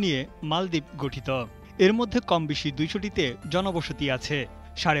দ্বীপ নিয়ে মালদ্বীপ গঠিত। এর মধ্যে কম বেশি 200টিতে জনবসতি আছে।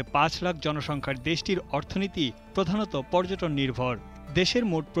 5.5 লাখ জনসংখ্যার দেশটির অর্থনীতি প্রধানত পর্যটন নির্ভর। দেশের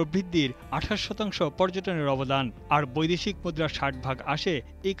মোট প্রবৃদ্ধির 28% পর্যটনের অবদান, আর বৈদেশিক মুদ্রার 60% আসে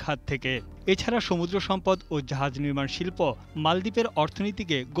এই খাত থেকে। এছাড়া সমুদ্র সম্পদ ও জাহাজ নির্মাণ শিল্প মালদ্বীপের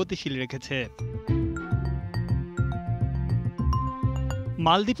অর্থনীতিকে গতিশীল রেখেছে।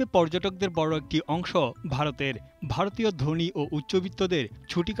 মালদ্বীপে পর্যটকদের বড় একটি অংশ ভারতের। ভারতীয় ধনী ও উচ্চবিত্তদের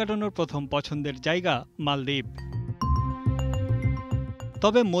ছুটি কাটানোর প্রথম পছন্দের জায়গা মালদ্বীপ।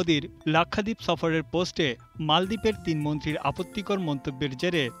 তবে মোদির লাক্ষাদ্বীপ সফরের পোস্টে মালদ্বীপের 3 মন্ত্রীর আপত্তিকর মন্তব্যের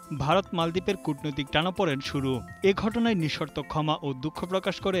জেরে ভারত মালদ্বীপের কূটনৈতিক টানাপোড়েন শুরু। এ ঘটনায় নিঃশর্ত ক্ষমা ও দুঃখ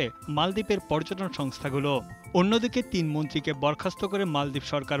প্রকাশ করে মালদ্বীপের পর্যটন সংস্থাগুলো। অন্যদিকে 3 মন্ত্রীকে বরখাস্ত করে মালদ্বীপ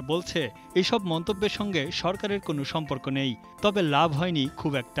সরকার বলছে এসব মন্তব্যের সঙ্গে সরকারের কোনো সম্পর্ক নেই, তবে লাভ হয়নি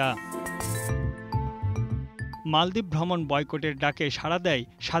খুব একটা। মালদ্বীপ ভ্রমণ বয়কটের ডাকে সাড়া দেয়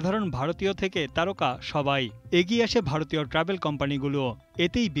সাধারণ ভারতীয় থেকে তারকা সবাই। এগিয়ে আসে ভারতীয় ট্রাভেল কোম্পানিগুলো।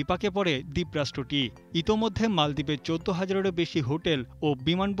 এতেই বিপাকে পড়ে দ্বীপরাষ্ট্রটি। ইতোমধ্যে মালদ্বীপে 14,000-এরও বেশি হোটেল ও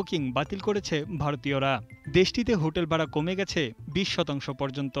বিমান বুকিং বাতিল করেছে ভারতীয়রা। দেশটিতে হোটেল ভাড়া কমে গেছে 20%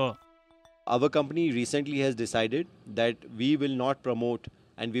 পর্যন্ত। Our company recently has decided that we will not promote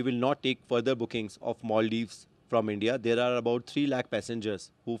and we will not take further bookings of Maldives from India. There are about 3 lakh passengers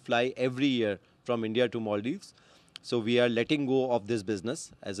who fly every year from India to Maldives. So we are letting go of this business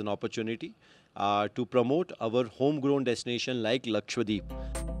as an opportunity to promote our homegrown destination like Lakshadweep.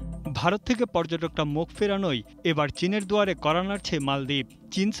 Bharat থেকে পর্যটকরা মুখ ফেরানোই এবার চীনের দুয়ারে কড়া নাড়ছে মালদ্বীপ।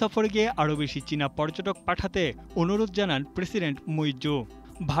 চীন সফরে গিয়ে আরও বেশি চীনা পর্যটক পাঠাতে অনুরোধ জানান প্রেসিডেন্ট মুইজু।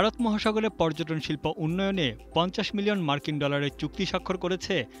 ভারত মহাসাগরে পর্যটন শিল্প উন্নয়নে $50 মিলিয়ন চুক্তি স্বাক্ষর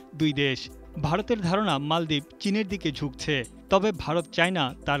করেছে 2 দেশ। ভারতের ধারণা মালদ্বীপ চীনের দিকে ঝুঁকছে, তবে ভারত চায় না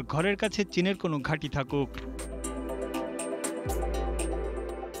তার ঘরের কাছে চীনের কোনো ঘাঁটি থাকুক।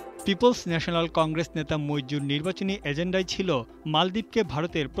 পিপলস ন্যাশনাল কংগ্রেস নেতা মুইজুর নির্বাচনী এজেন্ডায় ছিল মালদ্বীপকে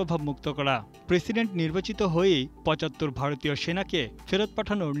ভারতের প্রভাবমুক্ত করা। প্রেসিডেন্ট নির্বাচিত হয়েই 75 ভারতীয় সেনাকে ফেরত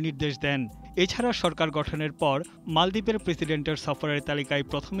পাঠানোর নির্দেশ দেন। এছাড়া সরকার গঠনের পর মালদ্বীপের প্রেসিডেন্টের সফরের তালিকায়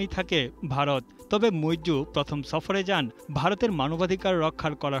প্রথমেই থাকে ভারত। তবে মুইজু প্রথম সফরে যান ভারতের মানবাধিকার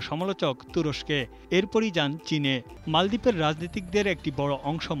রক্ষার করা সমালোচক তুরস্কে, এরপরই যান চীনে। মালদ্বীপের রাজনীতিকদের একটি বড়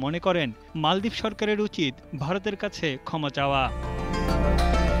অংশ মনে করেন মালদ্বীপ সরকারের উচিত ভারতের কাছে ক্ষমা চাওয়া।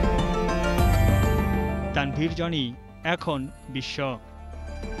 তানভীর জনি, এখন বিশ্ব।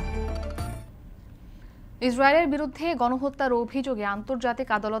 ইসরায়েলের বিরুদ্ধে গণহত্যার অভিযোগে আন্তর্জাতিক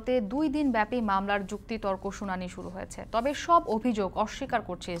আদালতে 2 দিন ব্যাপী মামলার যুক্তিতর্ক শুনানি শুরু হয়েছে। তবে সব অভিযোগ অস্বীকার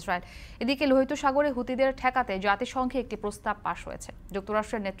করছে ইসরায়েল। এদিকে লোহিত সাগরে হুতিদের ঠেকাতে জাতিসংঘে একটি প্রস্তাব পাশ হয়েছে।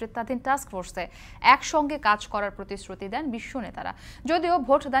 যুক্তরাষ্ট্রের নেতৃত্বাধীন টাস্ক ফোর্সে একসঙ্গে কাজ করার প্রতিশ্রুতি দেন বিশ্ব নেতারা। যদিও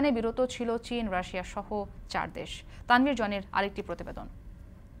ভোটদানে বিরত ছিল চীন, রাশিয়া সহ 4 দেশ। তানভীর জনের আরেকটি প্রতিবেদন।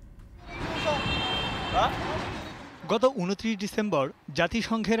 গত 29 ডিসেম্বর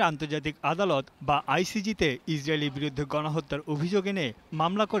জাতিসংঘের আন্তর্জাতিক আদালত বা আইসিজিতে ইসরায়েলের বিরুদ্ধে গণহত্যার অভিযোগ এনে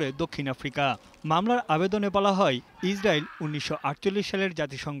মামলা করে দক্ষিণ আফ্রিকা। মামলার আবেদনে বলা হয় ইসরায়েল 1948 সালের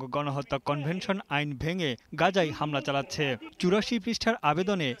জাতিসংঘ গণহত্যা কনভেনশন আইন ভেঙে গাজায় হামলা চালাচ্ছে। 84 পৃষ্ঠার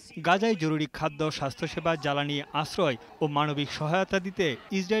আবেদনে গাজায় জরুরি খাদ্য, স্বাস্থ্যসেবা, জ্বালানি, আশ্রয় ও মানবিক সহায়তা দিতে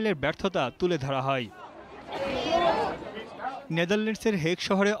ইসরায়েলের ব্যর্থতা তুলে ধরা হয়। নেদারল্যান্ডসের হেগ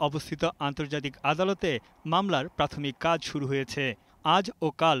শহরে অবস্থিত আন্তর্জাতিক আদালতে মামলার প্রাথমিক কাজ শুরু হয়েছে। আজ ও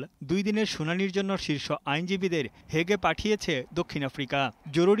কাল 2 দিনের শুনানির জন্য শীর্ষ আইনজীবীদের হেগে পাঠিয়েছে দক্ষিণ আফ্রিকা।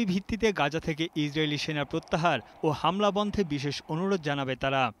 জরুরি ভিত্তিতে গাজা থেকে ইসরায়েলি সেনা প্রত্যাহার ও হামলা বন্ধে বিশেষ অনুরোধ জানাবে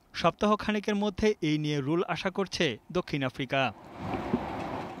তারা। সপ্তাহখানেকের মধ্যে এই নিয়ে রুল আশা করছে দক্ষিণ আফ্রিকা।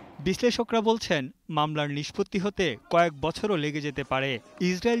 বিশ্লেষকরা বলছেন, মামলার নিষ্পত্তি হতে কয়েক বছরও লেগে যেতে পারে।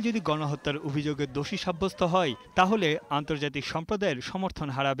 ইসরায়েল যদি গণহত্যার অভিযোগে দোষী সাব্যস্ত হয়, তাহলে আন্তর্জাতিক সম্প্রদায়ের সমর্থন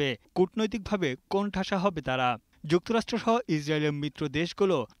হারাবে। কূটনৈতিকভাবে কোণঠাসা হবে তারা। যুক্তরাষ্ট্রসহ ইসরায়েলের মিত্র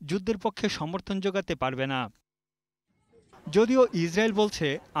দেশগুলো যুদ্ধের পক্ষে সমর্থন জোগাতে পারবে না। যদিও ইসরায়েল বলছে,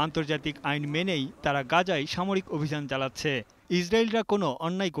 আন্তর্জাতিক আইন মেনেই তারা গাজায় সামরিক অভিযান চালাচ্ছে। ইসরায়েলরা কোনো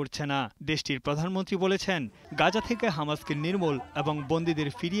অন্যায় করছে না। দেশটির প্রধানমন্ত্রী বলেছেন, গাজা থেকে হামাসকে নির্মূল এবং বন্দীদের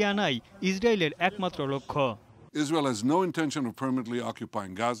ফিরিয়ে আনাই ইসরায়েলের একমাত্র লক্ষ্য। Israel has no intention of permanently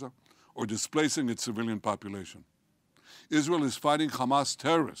occupying Gaza or displacing its civilian population. Israel is fighting Hamas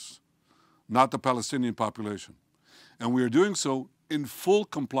terrorists, not the Palestinian population. And we are doing so in full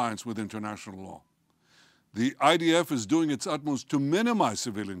compliance with international law. The IDF is doing its utmost to minimize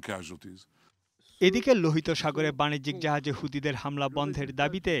civilian casualties. এদিকে লোহিত সাগরে বাণিজ্যিক জাহাজে হুতিদের হামলা বন্ধের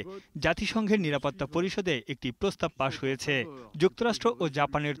দাবিতে জাতিসংঘের নিরাপত্তা পরিষদে একটি প্রস্তাব পাশ হয়েছে। যুক্তরাষ্ট্র ও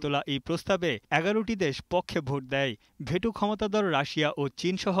জাপানের তোলা এই প্রস্তাবে 11টি দেশ পক্ষে ভোট দেয়। ভেটো ক্ষমতাধর রাশিয়া ও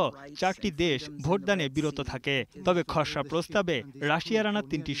চীন সহ 4টি দেশ ভোটদানে বিরত থাকে। তবে খসড়া প্রস্তাবে রাশিয়ার আনা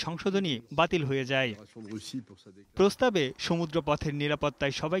 3টি সংশোধনী বাতিল হয়ে যায়। প্রস্তাবে সমুদ্রপথের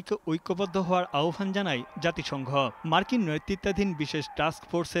নিরাপত্তায় সবাইকে ঐক্যবদ্ধ হওয়ার আহ্বান জানায় জাতিসংঘ। মার্কিন নেতৃত্বাধীন বিশেষ টাস্ক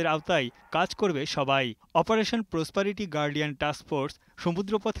ফোর্সের আওতায় কাজ করবে সবাই। Operation prosperity guardian task force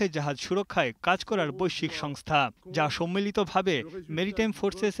সমুদ্রপথে জাহাজ সুরক্ষায় কাজ করার বৈশ্বিক সংস্থা, যা সম্মিলিতভাবে মেরিটাইম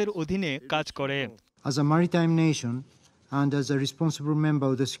ফোর্সেসের অধীনে কাজ করে। As a maritime nation and as a responsible member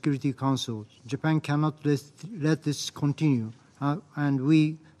of the Security Council, Japan cannot let this continue, and we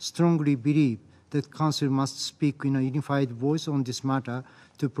strongly believe that the Council must speak in a unified voice on this matter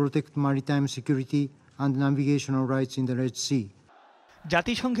to protect maritime security and navigational rights in the Red Sea.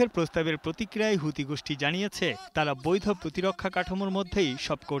 জাতিসংঘের প্রস্তাবের প্রতিক্রিয়ায় হুতি গোষ্ঠী জানিয়েছে, তারা বৈধ প্রতিরক্ষা কাঠামোর মধ্যেই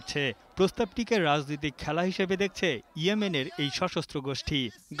সব করছে। প্রস্তাবটিকে রাজনৈতিক খেলা হিসেবে দেখছে ইয়েমেনের এই সশস্ত্র গোষ্ঠী।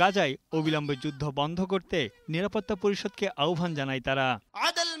 গাজায় অবিলম্বে যুদ্ধ বন্ধ করতে নিরাপত্তা পরিষদকে আহ্বান জানায় তারা।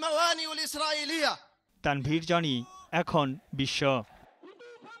 তানভীর জনি, এখন বিশ্ব।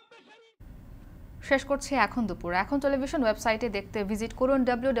 শেষ করছি এখন দুপুর। এখন টেলিভিশন ওয়েবসাইটে দেখতে ভিজিট করুন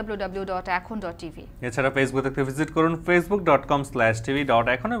www.ekhon.tv। এছাড়া ফেসবুক দেখতে ভিজিট করুন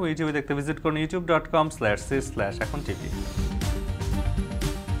facebook.com/tv.ekhon এবং ইউটিউবে দেখতে ভিজিট করুন youtube.com/c/ekhon tv।